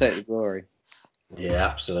 We'll take the glory. Yeah,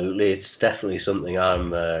 absolutely. It's definitely something I'm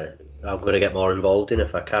going to get more involved in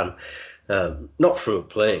if I can. Not from a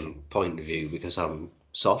playing point of view because I'm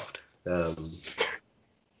soft. I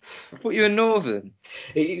thought you were Northern.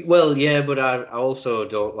 Well, yeah, but I also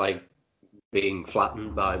don't like being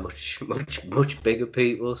flattened by much bigger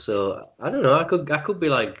people. So I don't know. I could be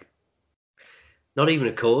like not even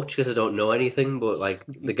a coach because I don't know anything, but like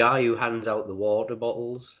the guy who hands out the water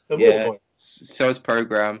bottles. The water boy. Sells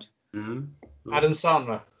programs. Mm-hmm. Adam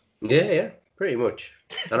Sandler. Yeah, pretty much.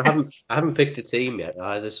 And I haven't picked a team yet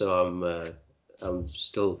either, so I'm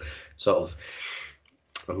still sort of.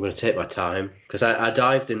 I'm going to take my time because I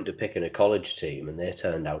dived into picking a college team and they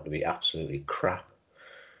turned out to be absolutely crap.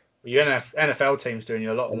 Well, your NFL team's doing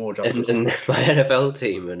you a lot more jobs. And my NFL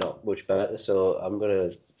team are not much better, so I'm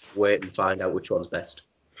going to wait and find out which one's best.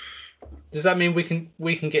 Does that mean we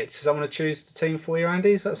can get someone to choose the team for you,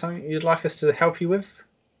 Andy? Is that something you'd like us to help you with?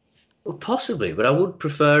 Well, possibly, but I would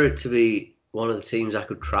prefer it to be one of the teams I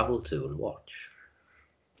could travel to and watch.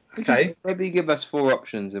 Okay. Maybe give us 4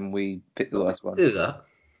 options and we pick the worst one. Do that.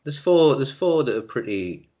 There's four that are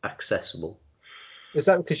pretty accessible. Is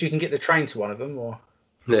that because you can get the train to one of them, or?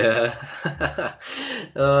 Yeah.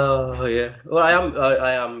 Oh yeah. Well,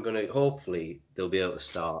 I am gonna. Hopefully, they'll be able to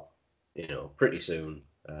start. Pretty soon.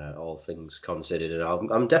 All things considered,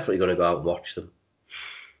 and I'm definitely gonna go out and watch them.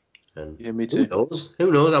 And yeah, me too.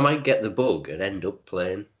 Who knows? I might get the bug and end up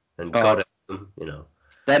playing. And God help them,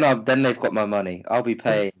 Then they've got my money. I'll be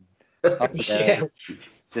paying. Yeah.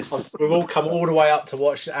 We've all come all the way up to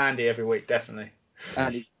watch Andy every week, definitely.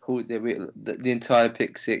 Andy called the entire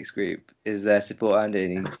Pick 6 group is there to support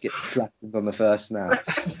Andy, and he gets slapped on the first snap.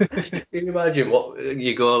 Can you imagine what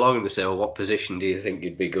you go along and they say, well, what position do you think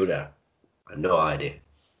you'd be good at? I have no idea.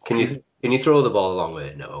 Can you throw the ball a long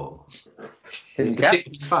way? No. Can you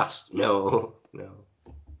catch fast? No.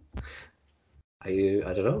 I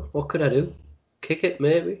don't know. What could I do? Kick it,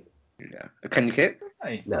 maybe? Yeah. Can you kick?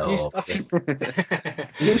 Hey, No. Used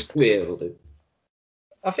to be able to.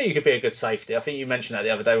 I think you could be a good safety. I think you mentioned that the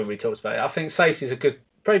other day when we talked about it. I think safety is a good.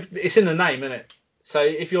 It's in the name, isn't it? So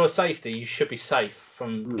if you're a safety, you should be safe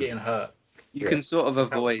from getting hurt. You can sort of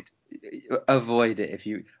avoid it if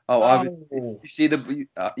you. You see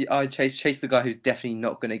I chase the guy who's definitely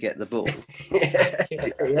not going to get the ball.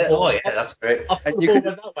 Oh yeah, that's great. I thought the ball went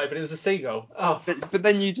that way, but it was a seagull. Oh, but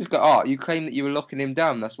then you just go. You claim that you were locking him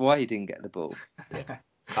down. That's why he didn't get the ball.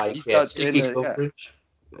 You start doing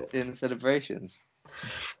the celebrations.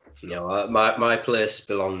 My place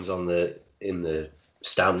belongs in the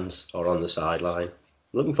stands or on the sideline.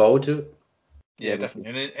 Looking forward to it. Yeah,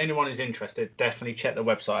 definitely. And anyone who's interested, definitely check the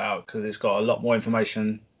website out because it's got a lot more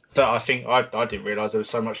information that I think I didn't realise there was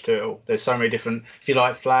so much to it all. There's so many different. If you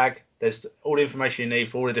like flag, there's all the information you need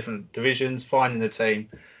for all the different divisions. Finding the team,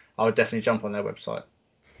 I would definitely jump on their website.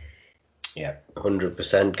 Yeah,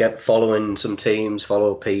 100%. Get following some teams.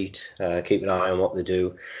 Follow Pete. Keep an eye on what they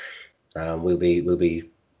do. We'll be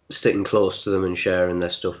sticking close to them and sharing their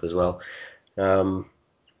stuff as well. I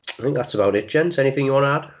think that's about it, gents. Anything you want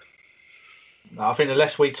to add? No, I think the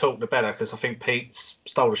less we talk, the better, because I think Pete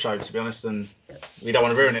stole the show, to be honest, and we don't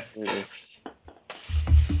want to ruin it.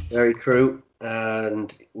 Very true.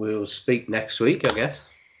 And we'll speak next week, I guess.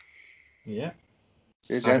 Yeah.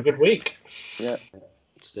 Cheers, have a good week. Yeah.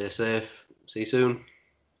 Stay safe. See you soon.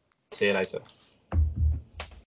 See you later.